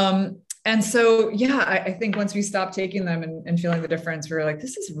 And so, I think once we stopped taking them and feeling the difference, we were like,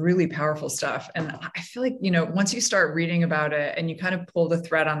 this is really powerful stuff. And I feel like, once you start reading about it and you kind of pull the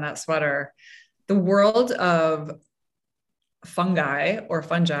thread on that sweater, the world of fungi,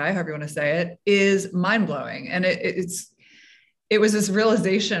 however you want to say it, is mind blowing. And it was this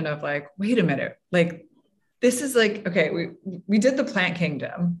realization of like, wait a minute, like, this is like, okay, we did the plant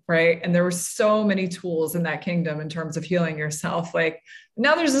kingdom, right? And there were so many tools in that kingdom in terms of healing yourself. Like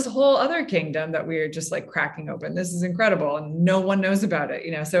now there's this whole other kingdom that we are just like cracking open. This is incredible. And no one knows about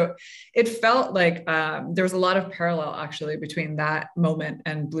it, So it felt like there was a lot of parallel actually between that moment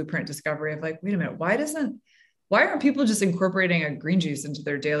and Blueprint discovery of like, wait a minute, why aren't people just incorporating a green juice into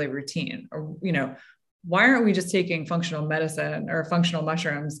their daily routine? Or, why aren't we just taking functional medicine or functional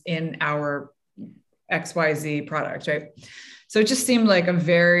mushrooms in our XYZ product, right? So it just seemed like a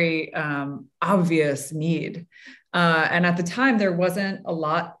very obvious need. And at the time, there wasn't a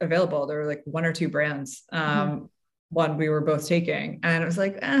lot available. There were like one or two brands, one we were both taking. And it was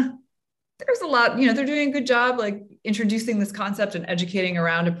like, there's a lot, they're doing a good job, like introducing this concept and educating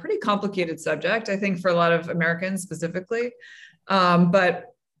around a pretty complicated subject, I think for a lot of Americans specifically. But,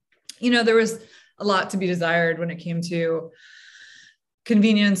 there was a lot to be desired when it came to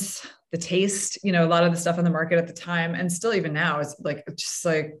convenience, the taste, a lot of the stuff on the market at the time, and still even now is like, just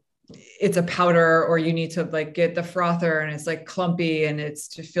like, it's a powder, or you need to like get the frother and it's like clumpy and it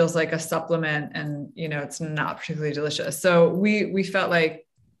feels like a supplement and, it's not particularly delicious. So we felt like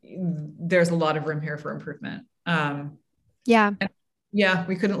there's a lot of room here for improvement. We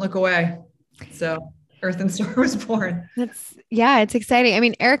couldn't look away. So Earth and Star was born. It's exciting. I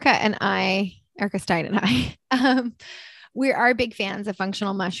mean, Erica Stein and I, we are big fans of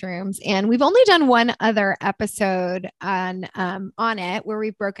functional mushrooms, and we've only done one other episode on it where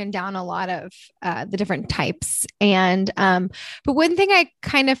we've broken down a lot of the different types. And but one thing I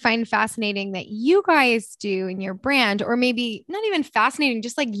kind of find fascinating that you guys do in your brand, or maybe not even fascinating,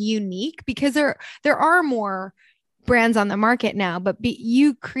 just like unique, because there are more brands on the market now, but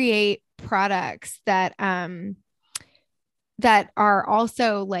you create products that that are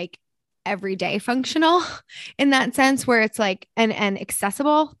also like everyday functional in that sense, where it's like and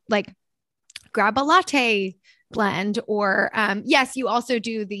accessible, like grab a latte blend, or yes, you also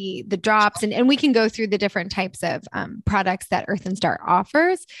do the drops, and we can go through the different types of products that Earth and Star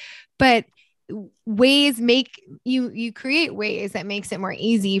offers, but you create ways that makes it more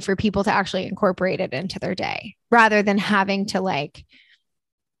easy for people to actually incorporate it into their day, rather than having to, like,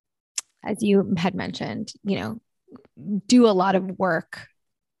 as you had mentioned, do a lot of work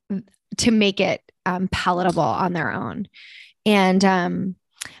to make it palatable on their own. And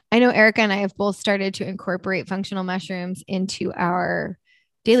I know Erica and I have both started to incorporate functional mushrooms into our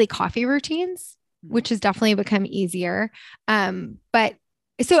daily coffee routines, which has definitely become easier. But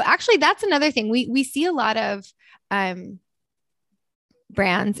so actually that's another thing. We see a lot of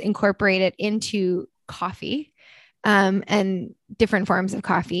brands incorporate it into coffee and different forms of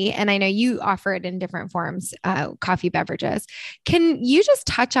coffee. And I know you offer it in different forms, coffee beverages. Can you just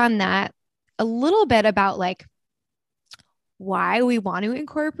touch on that a little bit about like why we want to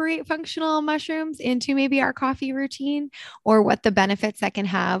incorporate functional mushrooms into maybe our coffee routine, or what the benefits that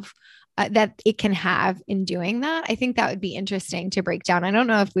it can have in doing that? I think that would be interesting to break down. I don't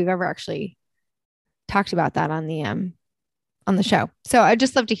know if we've ever actually talked about that on the show. So I'd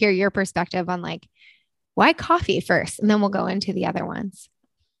just love to hear your perspective on like, why coffee first? And then we'll go into the other ones.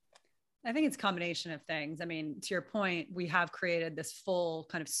 I think it's a combination of things. I mean, to your point, we have created this full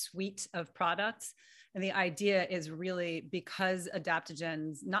kind of suite of products. And the idea is really, because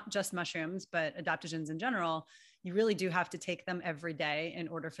adaptogens, not just mushrooms, but adaptogens in general, you really do have to take them every day in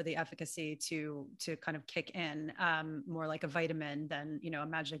order for the efficacy to kind of kick in, more like a vitamin than, a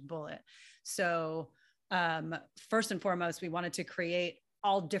magic bullet. So first and foremost, we wanted to create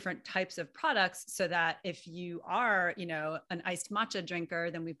all different types of products so that if you are, an iced matcha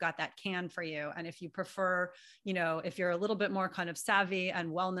drinker, then we've got that can for you. And if you prefer, if you're a little bit more kind of savvy and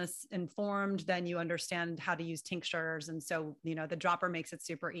wellness informed, then you understand how to use tinctures. And so, the dropper makes it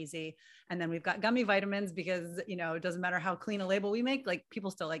super easy. And then we've got gummy vitamins because, it doesn't matter how clean a label we make, like people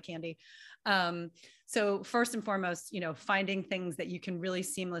still like candy. So first and foremost, finding things that you can really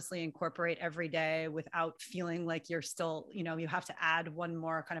seamlessly incorporate every day without feeling like you're still, you have to add one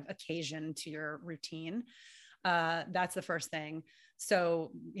more kind of occasion to your routine. That's the first thing. So,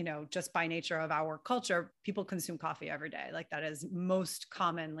 just by nature of our culture, people consume coffee every day. Like that is most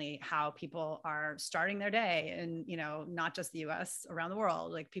commonly how people are starting their day. And, not just the US, around the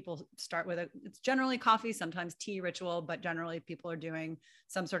world, like people start with it's generally coffee, sometimes tea ritual, but generally people are doing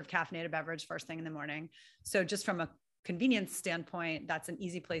some sort of caffeinated beverage first thing in the morning. So just from a convenience standpoint, that's an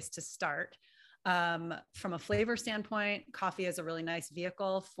easy place to start. From a flavor standpoint, coffee is a really nice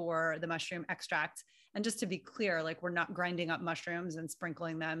vehicle for the mushroom extract. And just to be clear, like we're not grinding up mushrooms and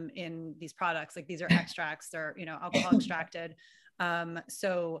sprinkling them in these products. Like these are extracts, they're, alcohol extracted.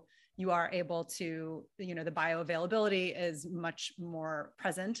 So you are able to, the bioavailability is much more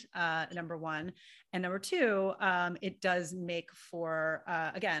present, number one. And number two, it does make for,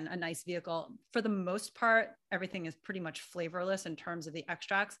 again, a nice vehicle. For the most part, everything is pretty much flavorless in terms of the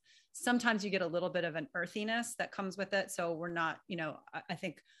extracts. Sometimes you get a little bit of an earthiness that comes with it. So we're not, I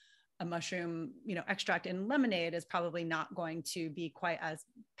think a mushroom, extract in lemonade is probably not going to be quite as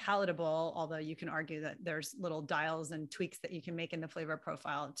palatable, although you can argue that there's little dials and tweaks that you can make in the flavor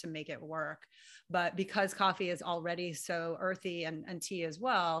profile to make it work. But because coffee is already so earthy and tea as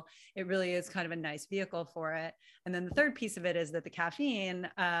well, it really is kind of a nice vehicle for it. And then the third piece of it is that the caffeine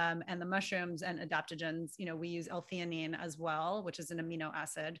and the mushrooms and adaptogens, we use L-theanine as well, which is an amino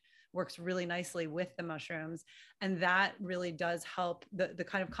acid, works really nicely with the mushrooms. And that really does help the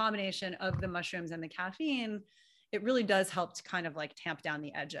kind of combination of the mushrooms and the caffeine. It really does help to kind of like tamp down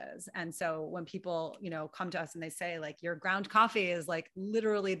the edges. And so when people, come to us and they say like your ground coffee is like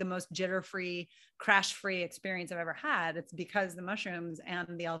literally the most jitter-free, crash-free experience I've ever had, it's because the mushrooms and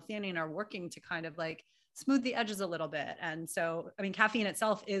the L-theanine are working to kind of like smooth the edges a little bit. And so, caffeine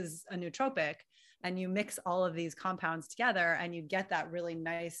itself is a nootropic, and you mix all of these compounds together and you get that really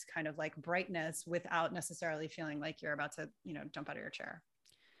nice kind of like brightness without necessarily feeling like you're about to, jump out of your chair.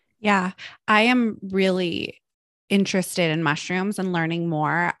 Yeah, I am really interested in mushrooms and learning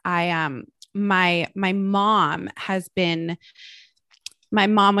more. My mom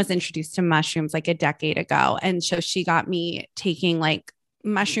was introduced to mushrooms like a decade ago. And so she got me taking like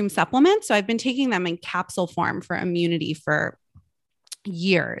mushroom supplements. So I've been taking them in capsule form for immunity for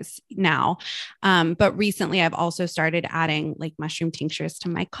years now. But recently I've also started adding like mushroom tinctures to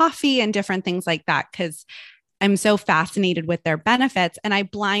my coffee and different things like that, because I'm so fascinated with their benefits. And I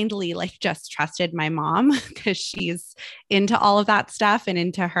blindly like just trusted my mom because she's into all of that stuff and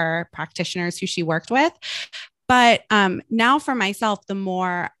into her practitioners who she worked with. But now for myself, the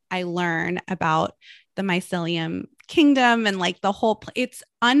more I learn about the mycelium kingdom and like the whole, it's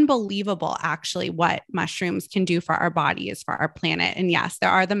unbelievable actually what mushrooms can do for our bodies, for our planet. And yes, there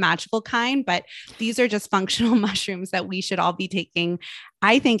are the magical kind, but these are just functional mushrooms that we should all be taking,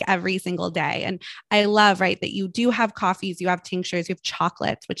 I think, every single day. And I love, right, that you do have coffees, you have tinctures, you have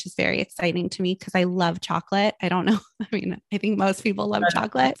chocolates, which is very exciting to me because I love chocolate. I don't know. I think most people love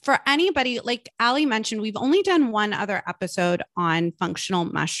chocolate. For anybody, like Ali mentioned, we've only done one other episode on functional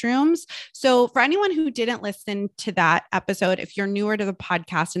mushrooms. So for anyone who didn't listen to that episode, if you're newer to the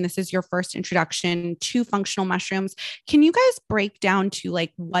podcast and this is your first introduction to functional mushrooms, can you guys break down to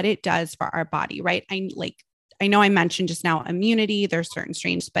like what it does for our body, right? I know I mentioned just now immunity, there's certain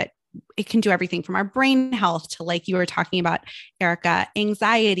strains, but it can do everything from our brain health to, like you were talking about, Erica,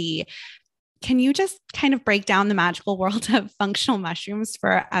 anxiety. Can you just kind of break down the magical world of functional mushrooms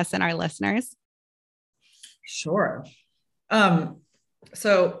for us and our listeners? Sure.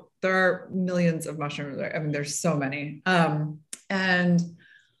 So there are millions of mushrooms. There's so many. And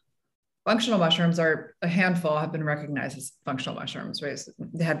functional mushrooms are a handful, have been recognized as functional mushrooms, right? So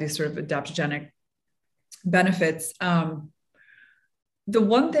they have these sort of adaptogenic benefits. The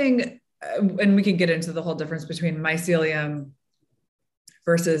one thing, and we can get into the whole difference between mycelium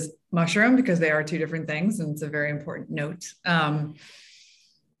versus mushroom, because they are two different things. And it's a very important note.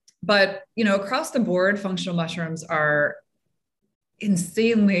 But, across the board, functional mushrooms are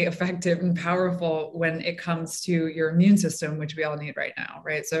insanely effective and powerful when it comes to your immune system, which we all need right now,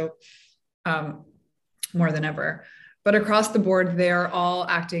 right? So more than ever. But across the board, they are all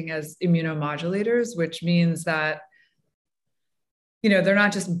acting as immunomodulators, which means that they're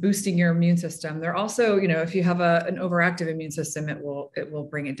not just boosting your immune system. They're also, if you have an overactive immune system, it will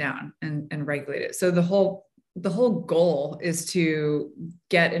bring it down and regulate it. So the whole goal is to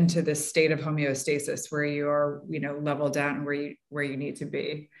get into this state of homeostasis where you are, level down where you need to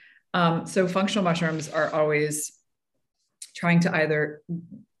be. So functional mushrooms are always trying to either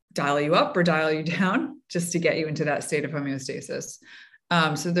dial you up or dial you down just to get you into that state of homeostasis.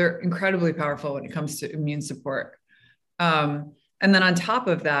 So they're incredibly powerful when it comes to immune support. And then on top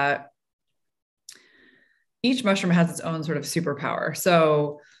of that, each mushroom has its own sort of superpower.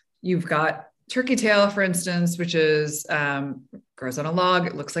 So you've got turkey tail, for instance, which is grows on a log.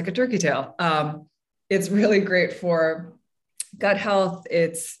 It looks like a turkey tail. It's really great for gut health.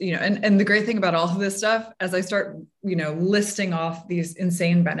 It's, and the great thing about all of this stuff, as I start, listing off these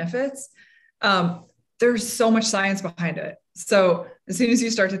insane benefits, there's so much science behind it. So as soon as you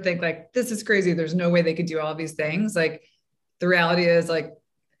start to think like, this is crazy, there's no way they could do all these things. Like, the reality is, like,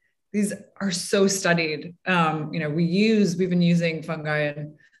 these are so studied. We've been using fungi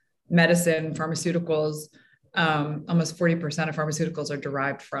in medicine, pharmaceuticals. Almost 40% of pharmaceuticals are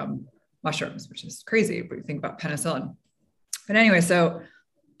derived from mushrooms, which is crazy when you think about penicillin. But anyway, so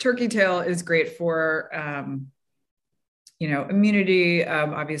turkey tail is great for, immunity,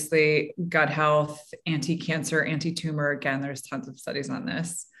 obviously gut health, anti-cancer, anti-tumor. Again, there's tons of studies on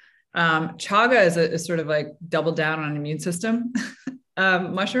this. Chaga is sort of like double down on immune system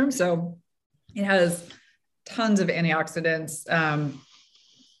mushroom. So it has tons of antioxidants.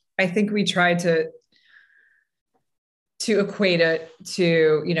 I think we tried to equate it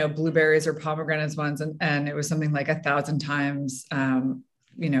to, blueberries or pomegranates ones. And it was something like 1,000 times,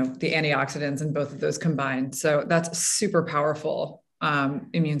 the antioxidants in both of those combined. So that's super powerful,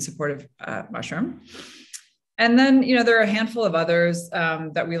 immune supportive mushroom. And then, there are a handful of others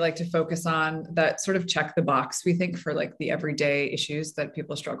that we like to focus on that sort of check the box, we think, for like the everyday issues that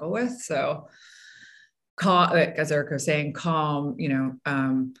people struggle with. So like, as Erica was saying, calm,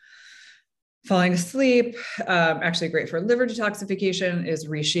 falling asleep, actually great for liver detoxification is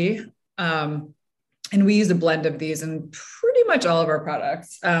reishi. And we use a blend of these in pretty much all of our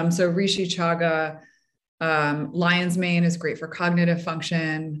products. So reishi, chaga, lion's mane is great for cognitive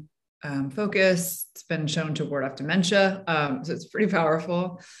function. Focus. It's been shown to ward off dementia. So it's pretty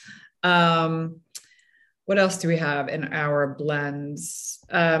powerful. What else do we have in our blends?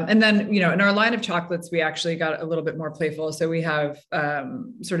 And then, in our line of chocolates, we actually got a little bit more playful. So we have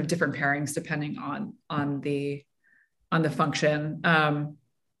sort of different pairings depending on the function.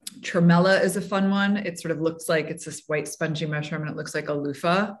 Tremella is a fun one. It sort of looks like it's this white spongy mushroom, and it looks like a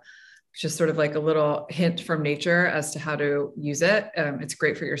loofah, which is sort of like a little hint from nature as to how to use it. It's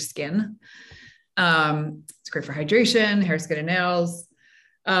great for your skin. It's great for hydration, hair, skin, and nails.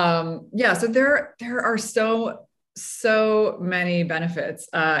 So there are so many benefits,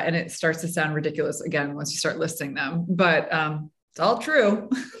 and it starts to sound ridiculous again once you start listing them, but it's all true.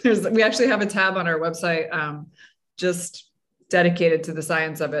 We actually have a tab on our website just dedicated to the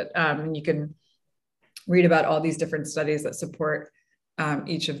science of it, and you can read about all these different studies that support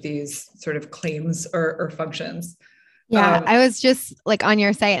each of these sort of claims or functions. Yeah, I was just like on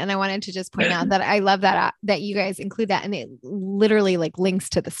your site, and I wanted to just point out that I love that you guys include that, and it literally like links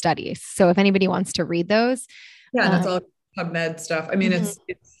to the studies. So if anybody wants to read those, that's all PubMed stuff. I mean, it's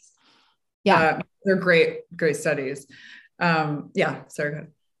they're great studies. Sorry.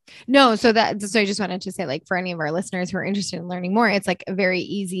 No, so I just wanted to say, like, for any of our listeners who are interested in learning more, it's like a very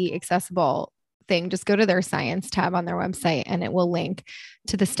easy, accessible thing. Just go to their science tab on their website, and it will link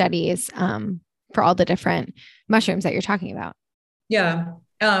to the studies for all the different mushrooms that you're talking about. Yeah.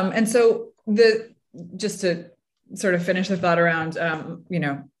 And so just to sort of finish the thought around,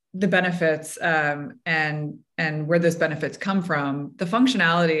 the benefits and where those benefits come from, the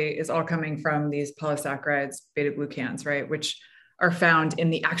functionality is all coming from these polysaccharides, beta-glucans, right? Which are found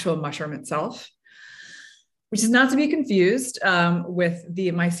in the actual mushroom itself, which is not to be confused with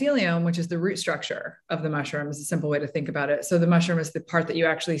the mycelium, which is the root structure of the mushroom, is a simple way to think about it. So the mushroom is the part that you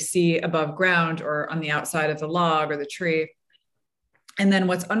actually see above ground or on the outside of the log or the tree. And then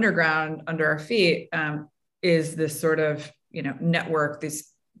what's underground under our feet is this sort of, network,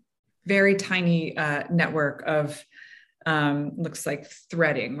 this very tiny network of looks like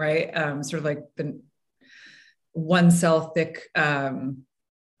threading, right? Sort of like the one cell thick,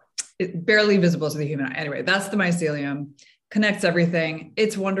 barely visible to the human eye. Anyway, that's the mycelium, connects everything.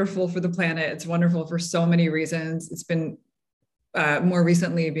 It's wonderful for the planet. It's wonderful for so many reasons. It's been more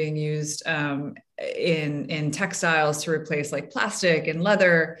recently being used in textiles to replace like plastic and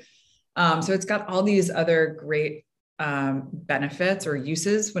leather. So it's got all these other great benefits or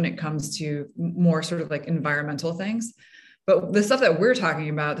uses when it comes to more sort of like environmental things. But the stuff that we're talking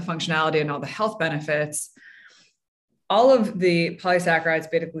about, the functionality and all the health benefits, all of the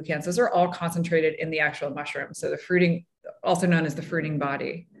polysaccharides, beta glucans, those are all concentrated in the actual mushroom. So the fruiting, also known as the fruiting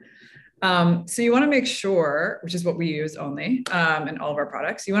body. So you want to make sure, which is what we use only in all of our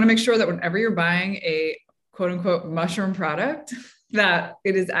products, you want to make sure that whenever you're buying a quote unquote mushroom product, that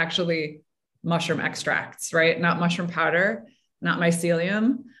it is actually mushroom extracts, right? Not mushroom powder, not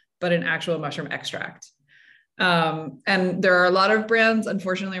mycelium, but an actual mushroom extract. And there are a lot of brands,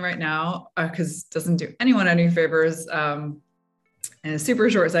 unfortunately, right now, because it doesn't do anyone any favors, and it's super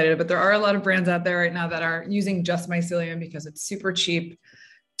short-sighted, but there are a lot of brands out there right now that are using just mycelium because it's super cheap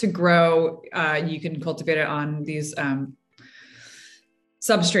to grow. You can cultivate it on these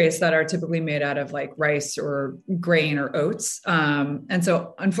substrates that are typically made out of like rice or grain or oats. And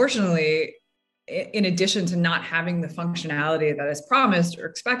so unfortunately, in addition to not having the functionality that is promised or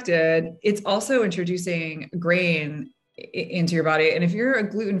expected, it's also introducing grain into your body. And if you're a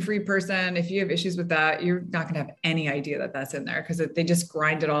gluten-free person, if you have issues with that, you're not going to have any idea that that's in there, because they just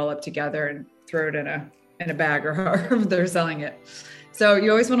grind it all up together and throw it in a bag or however they're selling it. So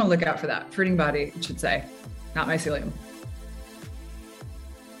you always want to look out for that. Fruiting body, it should say, not mycelium.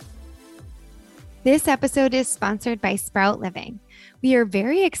 This episode is sponsored by Sprout Living. We are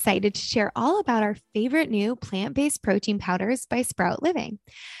very excited to share all about our favorite new plant-based protein powders by Sprout Living.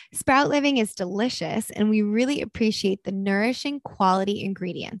 Sprout Living is delicious, and we really appreciate the nourishing quality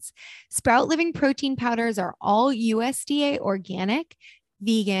ingredients. Sprout Living protein powders are all USDA organic,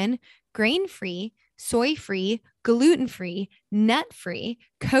 vegan, grain-free, soy-free, gluten-free, nut-free,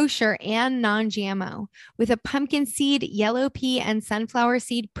 kosher, and non-GMO, with a pumpkin seed, yellow pea, and sunflower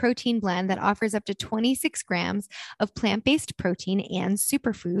seed protein blend that offers up to 26 grams of plant-based protein and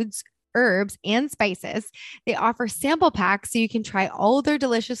superfoods, herbs, and spices. They offer sample packs so you can try all their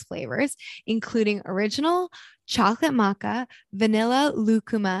delicious flavors, including original, chocolate maca, vanilla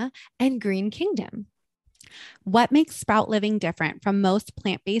lucuma, and green kingdom. What makes Sprout Living different from most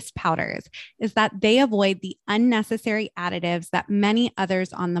plant-based powders is that they avoid the unnecessary additives that many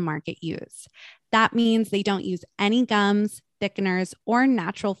others on the market use. That means they don't use any gums, thickeners, or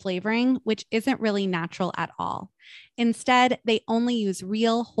natural flavoring, which isn't really natural at all. Instead, they only use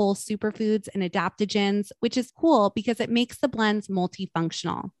real whole superfoods and adaptogens, which is cool because it makes the blends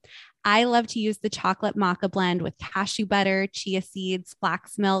multifunctional. I love to use the chocolate maca blend with cashew butter, chia seeds,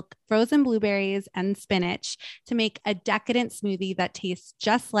 flax milk, frozen blueberries, and spinach to make a decadent smoothie that tastes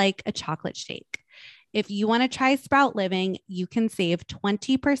just like a chocolate shake. If you want to try Sprout Living, you can save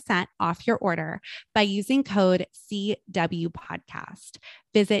 20% off your order by using code CWPodcast.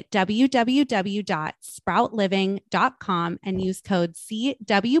 Visit www.sproutliving.com and use code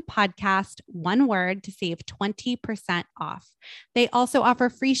CWPodcast, one word, to save 20% off. They also offer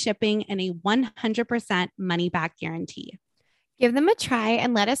free shipping and a 100% money back guarantee. Give them a try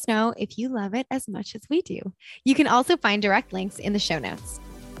and let us know if you love it as much as we do. You can also find direct links in the show notes.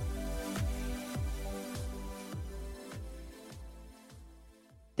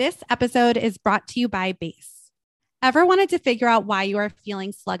 This episode is brought to you by Base. Ever wanted to figure out why you are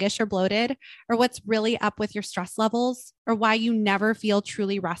feeling sluggish or bloated, or what's really up with your stress levels, or why you never feel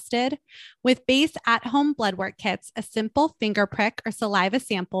truly rested? With Base at-home blood work kits, a simple finger prick or saliva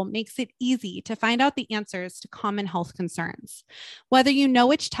sample makes it easy to find out the answers to common health concerns. Whether you know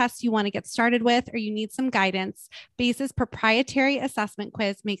which tests you want to get started with or you need some guidance, Base's proprietary assessment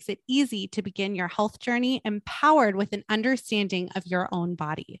quiz makes it easy to begin your health journey empowered with an understanding of your own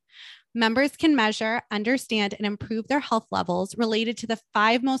body. Members can measure, understand, and improve their health levels related to the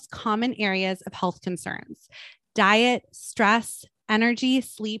 5 most common areas of health concerns: diet, stress, energy,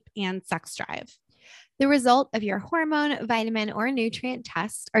 sleep, and sex drive. The result of your hormone, vitamin, or nutrient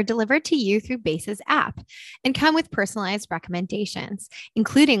tests are delivered to you through Base's app and come with personalized recommendations,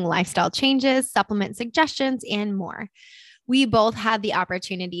 including lifestyle changes, supplement suggestions, and more. We both had the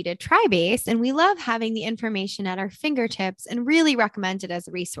opportunity to try Base, and we love having the information at our fingertips and really recommend it as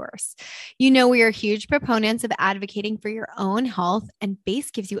a resource. You know, we are huge proponents of advocating for your own health, and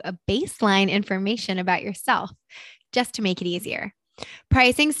Base gives you a baseline information about yourself just to make it easier.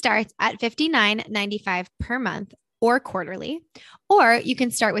 Pricing starts at $59.95 per month or quarterly, or you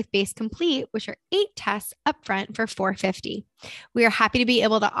can start with Base Complete, which are 8 tests upfront for $450. We are happy to be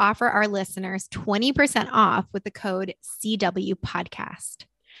able to offer our listeners 20% off with the code CWPodcast.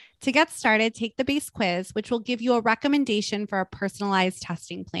 To get started, take the Base quiz, which will give you a recommendation for a personalized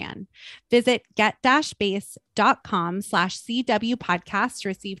testing plan. Visit get-base.com/CWPodcast to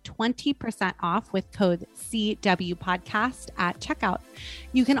receive 20% off with code CWPodcast at checkout.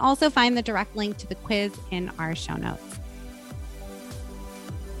 You can also find the direct link to the quiz in our show notes.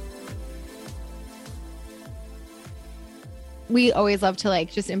 we always love to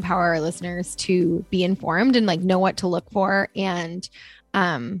like just empower our listeners to be informed and like know what to look for. And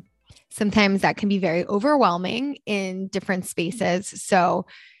sometimes that can be very overwhelming in different spaces. So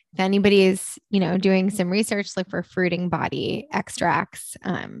if anybody is, doing some research, look for fruiting body extracts.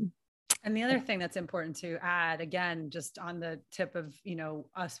 And the other thing that's important to add, again, just on the tip of,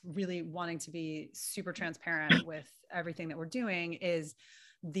 us really wanting to be super transparent with everything that we're doing, is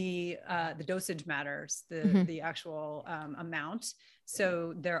the dosage matters, the actual amount.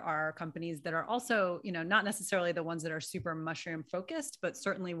 So there are companies that are also, not necessarily the ones that are super mushroom focused, but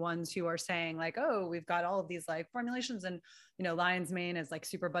certainly ones who are saying like, oh, we've got all of these like formulations, and, lion's mane is like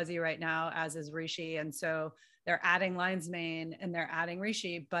super buzzy right now, as is reishi. And so they're adding lion's mane and they're adding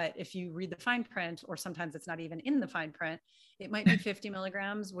reishi. But if you read the fine print, or sometimes it's not even in the fine print, it might be 50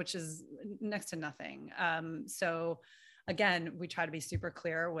 milligrams, which is next to nothing. So again, we try to be super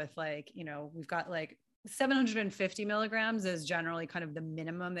clear with like, we've got like 750 milligrams is generally kind of the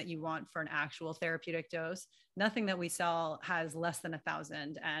minimum that you want for an actual therapeutic dose. Nothing that we sell has less than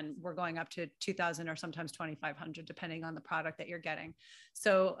 1,000, and we're going up to 2,000 or sometimes 2,500, depending on the product that you're getting.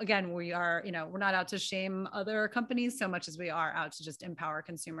 So again, we are, we're not out to shame other companies so much as we are out to just empower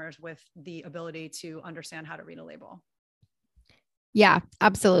consumers with the ability to understand how to read a label. Yeah,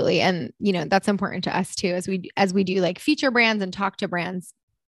 absolutely. And, that's important to us too, as we do like feature brands and talk to brands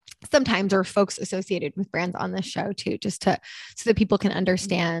sometimes, or folks associated with brands on this show too, just so that people can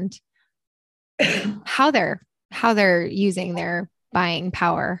understand how they're using their buying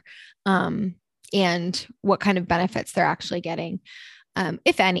power, and what kind of benefits they're actually getting,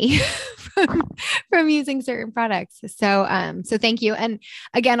 if any, from using certain products. So thank you. And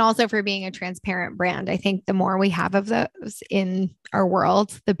again, also for being a transparent brand. I think the more we have of those in our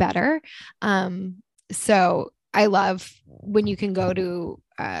world, the better. So I love when you can go to,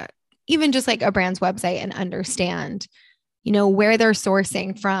 even just like a brand's website and understand, where they're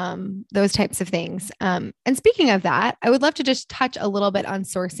sourcing from, those types of things. And speaking of that, I would love to just touch a little bit on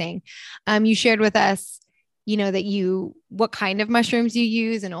sourcing. You shared with us, what kind of mushrooms you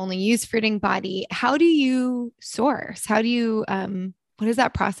use and only use fruiting body. How do you source? What is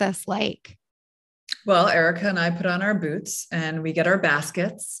that process like? Well, Erica and I put on our boots and we get our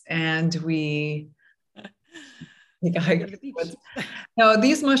baskets and we no,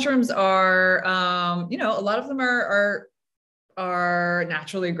 these mushrooms are, a lot of them are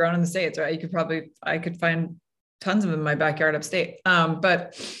naturally grown in the States, right? I could find tons of them in my backyard upstate.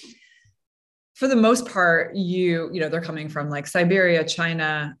 But for the most part, they're coming from like Siberia,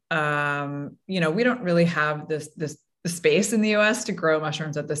 China. We don't really have the space in the US to grow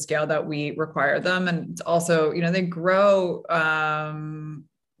mushrooms at the scale that we require them. And it's also, they grow,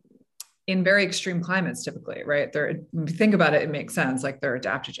 in very extreme climates, typically, right? When you think about it, it makes sense. Like they're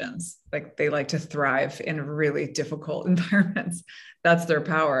adaptogens, like they like to thrive in really difficult environments. That's their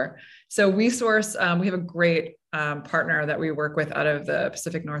power. So we source, we have a great partner that we work with out of the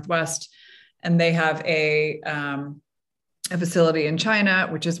Pacific Northwest, and they have a facility in China,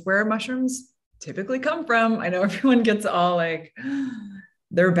 which is where mushrooms typically come from. I know everyone gets all like,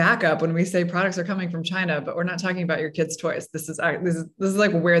 their backup when we say products are coming from China, but we're not talking about your kids' toys. This is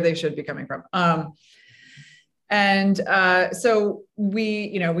like where they should be coming from. So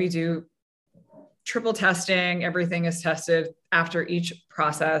we do triple testing. Everything is tested after each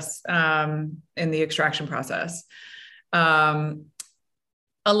process, in the extraction process. A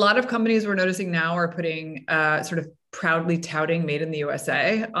lot of companies we're noticing now are putting sort of proudly touting made in the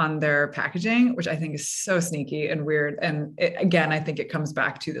USA on their packaging, which I think is so sneaky and weird. And again, I think it comes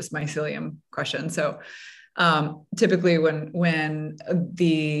back to this mycelium question. So typically when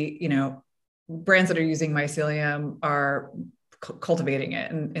the, brands that are using mycelium are cultivating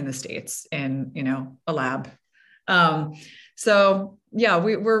it in the States in, a lab. So yeah,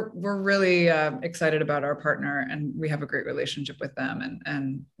 we're really excited about our partner, and we have a great relationship with them.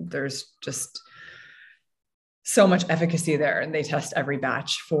 And there's just so much efficacy there. And they test every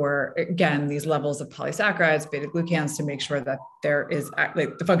batch for, again, these levels of polysaccharides, beta glucans, to make sure that there is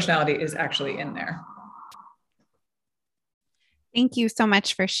like the functionality is actually in there. Thank you so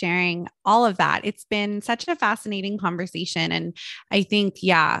much for sharing all of that. It's been such a fascinating conversation. And I think,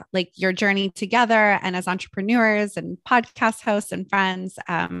 like your journey together and as entrepreneurs and podcast hosts and friends,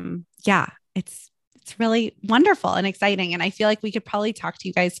 it's really wonderful and exciting. And I feel like we could probably talk to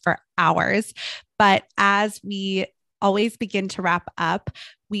you guys for hours, but as we always begin to wrap up,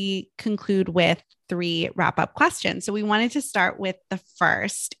 we conclude with 3 wrap-up questions. So we wanted to start with the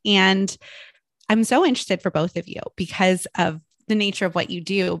first, and I'm so interested for both of you because of the nature of what you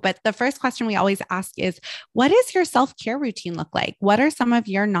do. But the first question we always ask is, what does your self-care routine look like? What are some of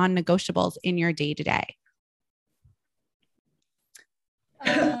your non-negotiables in your day-to-day?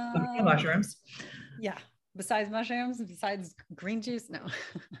 Mushrooms. Yeah. Besides mushrooms, besides green juice, no.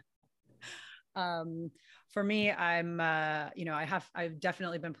 For me, I've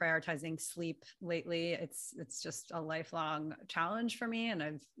definitely been prioritizing sleep lately. It's just a lifelong challenge for me. And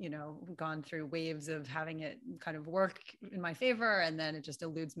I've, gone through waves of having it kind of work in my favor, and then it just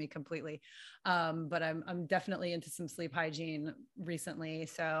eludes me completely. But I'm definitely into some sleep hygiene recently.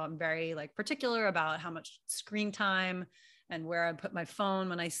 So I'm very particular about how much screen time and where I put my phone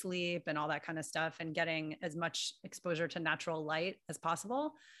when I sleep and all that kind of stuff, and getting as much exposure to natural light as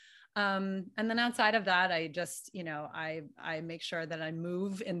possible. And then outside of that, I just, I make sure that I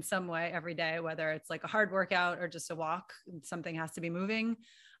move in some way every day, whether it's like a hard workout or just a walk, something has to be moving.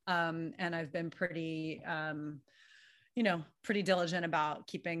 And I've been pretty diligent about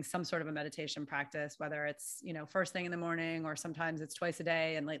keeping some sort of a meditation practice, whether it's, first thing in the morning, or sometimes it's twice a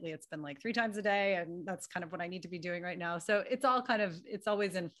day. And lately it's been 3 times a day. And that's kind of what I need to be doing right now. So it's all it's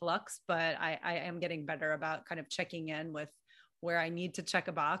always in flux, but I am getting better about kind of checking in with where I need to check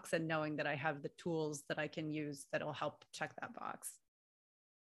a box, and knowing that I have the tools that I can use that'll help check that box.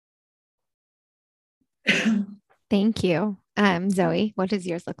 Thank you. Zoe, what does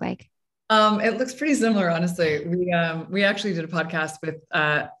yours look like? It looks pretty similar, honestly. We actually did a podcast with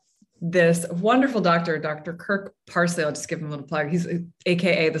this wonderful doctor, Dr. Kirk Parsley. I'll just give him a little plug. He's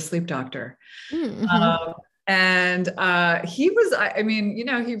AKA the sleep doctor. Mm-hmm. And he was,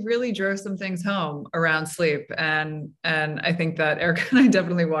 he really drove some things home around sleep. And I think that Erica and I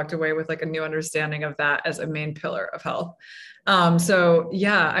definitely walked away with a new understanding of that as a main pillar of health. So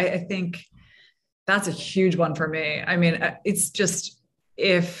yeah, I think that's a huge one for me. I mean, it's just,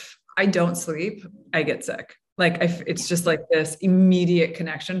 if I don't sleep, I get sick. It's just this immediate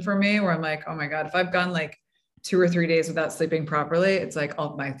connection for me where I'm like, oh my God, if I've gone 2 or 3 days without sleeping properly, it's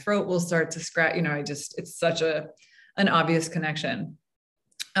all my throat will start to scratch. It's such an obvious connection.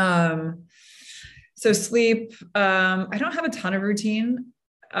 So sleep, I don't have a ton of routine,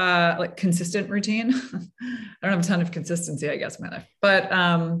 consistent routine. I don't have a ton of consistency, I guess, in my life. But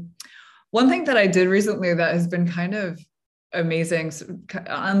one thing that I did recently that has been kind of amazing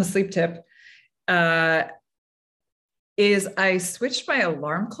on the sleep tip is I switched my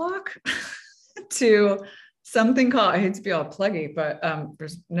alarm clock to something called, I hate to be all pluggy, but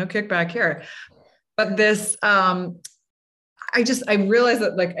there's no kickback here. But this, I realized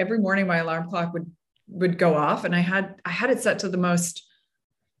that every morning my alarm clock would go off, and I had it set to the most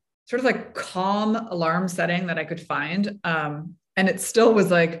sort of calm alarm setting that I could find. And it still was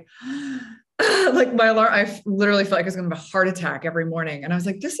my alarm, I literally felt like I was going to have a heart attack every morning. And I was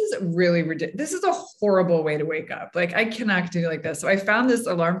like, this is really ridiculous. This is a horrible way to wake up. I cannot continue like this. So I found this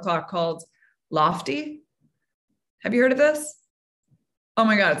alarm clock called Loftie. Have you heard of this? Oh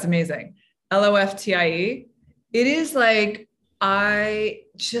my God, it's amazing. Loftie. It is I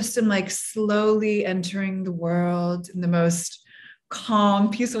just am slowly entering the world in the most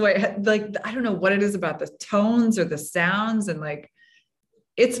calm, peaceful way. I don't know what it is about the tones or the sounds, and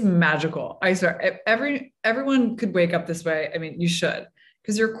it's magical. I swear, everyone could wake up this way. I mean, you should,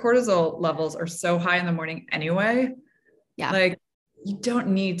 because your cortisol levels are so high in the morning anyway. Yeah. You don't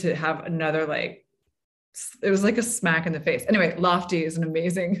need to have another it was a smack in the face. Anyway, Loftie is an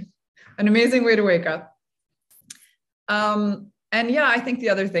amazing way to wake up. And yeah, I think the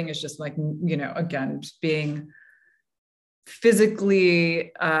other thing is just again, just being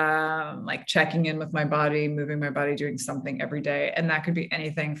physically, checking in with my body, moving my body, doing something every day. And that could be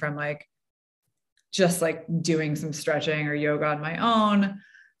anything from just doing some stretching or yoga on my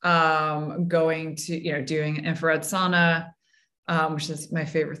own, going to, doing an infrared sauna, which is my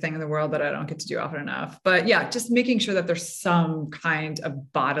favorite thing in the world that I don't get to do often enough. But yeah, just making sure that there's some kind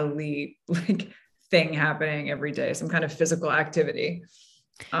of bodily thing happening every day, some kind of physical activity.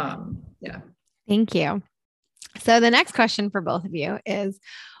 Yeah. Thank you. So the next question for both of you is,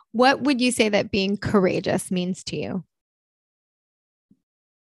 what would you say that being courageous means to you?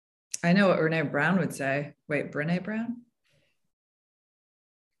 I know what Brené Brown would say. Wait, Brené Brown?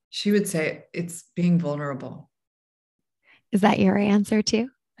 She would say it's being vulnerable. Is that your answer too?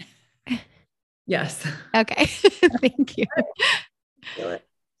 Yes. Okay. Thank you.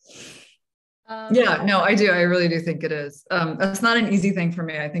 Yeah, no, I do. I really do think it is. That's not an easy thing for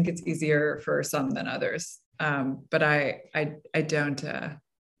me. I think it's easier for some than others. But I don't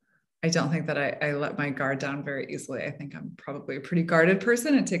think that I let my guard down very easily. I think I'm probably a pretty guarded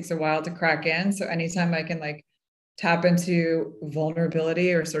person. It takes a while to crack in. So anytime I can tap into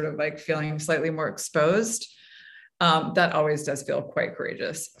vulnerability or sort of feeling slightly more exposed, that always does feel quite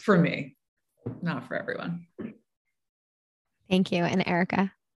courageous for me, not for everyone. Thank you. And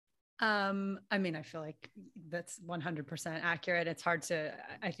Erica? I mean, I feel like that's 100% accurate. It's hard to,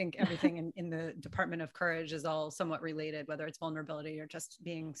 I think everything in the Department of Courage is all somewhat related, whether it's vulnerability or just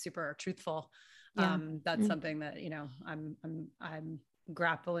being super truthful. Yeah. That's something that, you know, I'm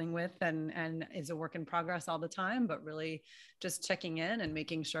grappling with and is a work in progress all the time, but really just checking in and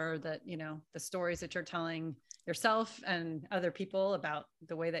making sure that, you know, the stories that you're telling yourself and other people about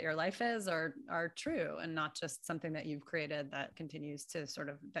the way that your life is are true and not just something that you've created that continues to sort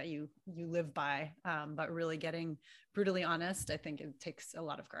of that you live by, but really getting brutally honest. I think it takes a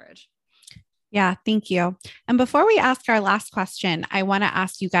lot of courage. Yeah, thank you. And before we ask our last question, I want to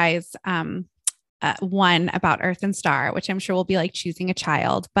ask you guys one about Earth and Star, which I'm sure will be like choosing a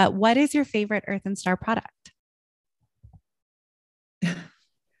child, but what is your favorite Earth and Star product?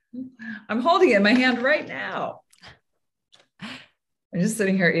 I'm holding it in my hand right now. I'm just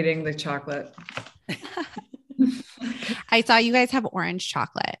sitting here eating the chocolate. I saw you guys have orange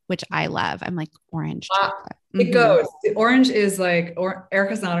chocolate, which I love. I'm like orange chocolate. It goes. The orange is like,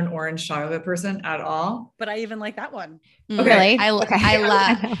 Erica's not an orange chocolate person at all. But I even like that one. Okay. Really? I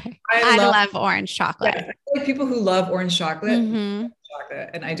love orange chocolate. Yeah, I feel like people who love orange chocolate, chocolate,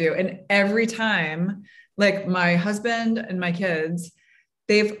 and I do. And every time, like my husband and my kids,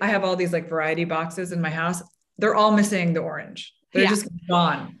 I have all these like variety boxes in my house. They're all missing the orange. They're just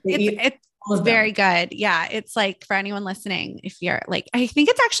gone. It's very good. Yeah. It's like for anyone listening, if you're like, I think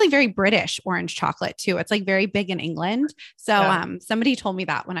it's actually very British orange chocolate too. It's like very big in England. So somebody told me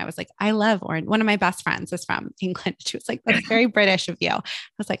that when I was like, I love orange. One of my best friends is from England. She was like, that's very British of you. I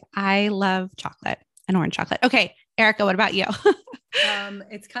was like, I love chocolate and orange chocolate. Okay. Erica, what about you?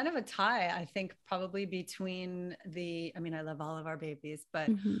 It's kind of a tie, I think, probably between I mean, I love all of our babies, but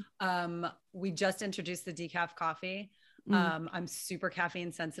we just introduced the decaf coffee. I'm super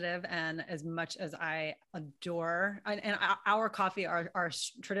caffeine sensitive, and as much as I adore, and our coffee, our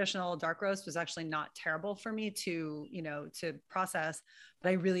traditional dark roast was actually not terrible for me to process, but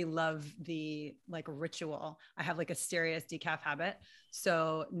I really love the like ritual. I have like a serious decaf habit.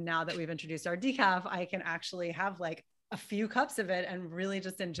 So now that we've introduced our decaf, I can actually have like a few cups of it and really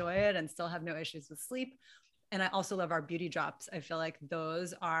just enjoy it and still have no issues with sleep. And I also love our beauty drops. I feel like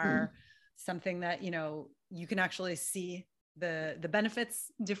those are something that, you know, you can actually see the benefits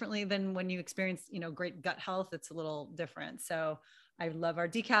differently than when you experience, you know, great gut health. It's a little different. So I love our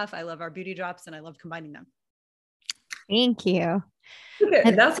decaf. I love our beauty drops, and I love combining them. Thank you.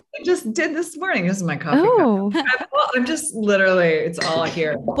 Okay, that's what I just did this morning. This is my coffee cup. I'm just literally, it's all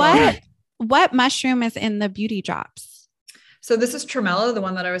here. What mushroom is in the beauty drops? So this is tremella, the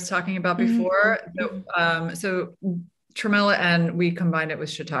one that I was talking about before. So tremella, and we combined it with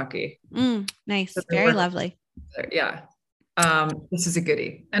shiitake. Nice. So very lovely. Yeah. This is a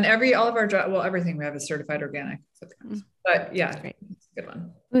goodie. And all of our everything we have is certified organic. So but yeah, it's a good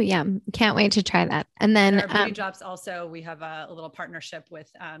one. Oh yeah. Can't wait to try that. And then our beauty drops also, we have a little partnership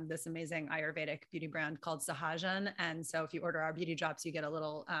with this amazing Ayurvedic beauty brand called Sahajan. And so if you order our beauty drops, you get a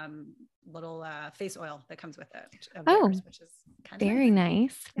little face oil that comes with it. Which is kind of very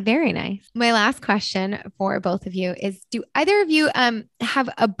nice. Very nice. My last question for both of you is, do either of you have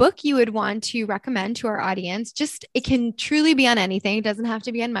a book you would want to recommend to our audience? Just, it can truly be on anything. It doesn't have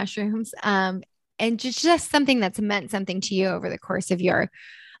to be on mushrooms. And just something that's meant something to you over the course of your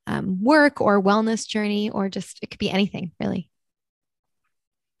work or wellness journey, or just, it could be anything really.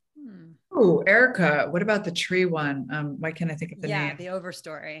 Oh, Erica, what about the tree one? Why can't I think of the name? Yeah, the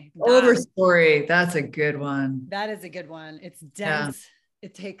Overstory. Overstory. That's a good one. That is a good one. It's dense. Yeah.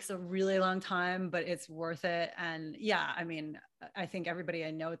 It takes a really long time, but it's worth it. And yeah, I mean, I think everybody I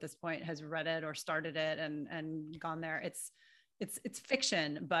know at this point has read it or started it and gone there. It's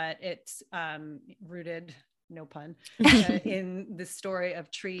fiction, but it's rooted, no pun, in the story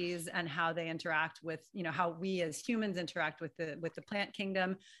of trees and how they interact with, you know, how we as humans interact with the plant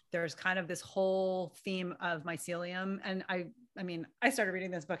kingdom. There's kind of this whole theme of mycelium. And I mean, I started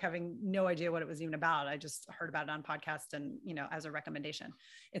reading this book having no idea what it was even about. I just heard about it on podcast and, you know, as a recommendation.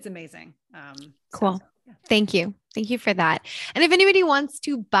 It's amazing. Cool. Yeah. Thank you. Thank you for that. And if anybody wants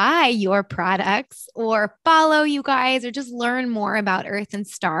to buy your products or follow you guys or just learn more about Earth and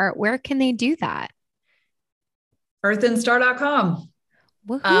Star, where can they do that? earthandstar.com.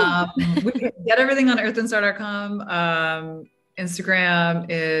 We can get everything on earthandstar.com. Instagram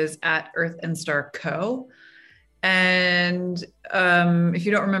is at earthandstarco. And if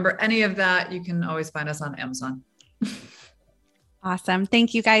you don't remember any of that, you can always find us on Amazon. Awesome.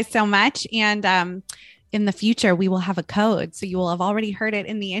 Thank you guys so much. And in the future, we will have a code. So you will have already heard it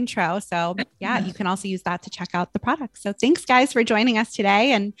in the intro. So yeah, you can also use that to check out the product. So thanks guys for joining us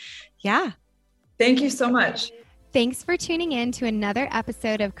today. And yeah. Thank you so much. Thanks for tuning in to another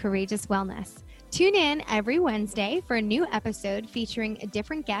episode of Courageous Wellness. Tune in every Wednesday for a new episode featuring a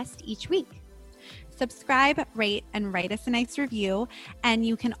different guest each week. Subscribe, rate, and write us a nice review. And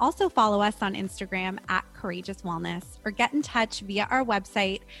you can also follow us on Instagram at Courageous Wellness, or get in touch via our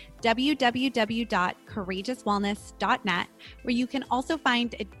website, www.courageouswellness.net, where you can also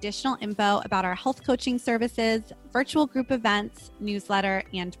find additional info about our health coaching services, virtual group events, newsletter,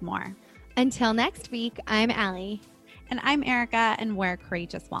 and more. Until next week, I'm Allie. And I'm Erica, and we're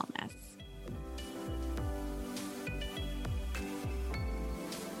Courageous Wellness.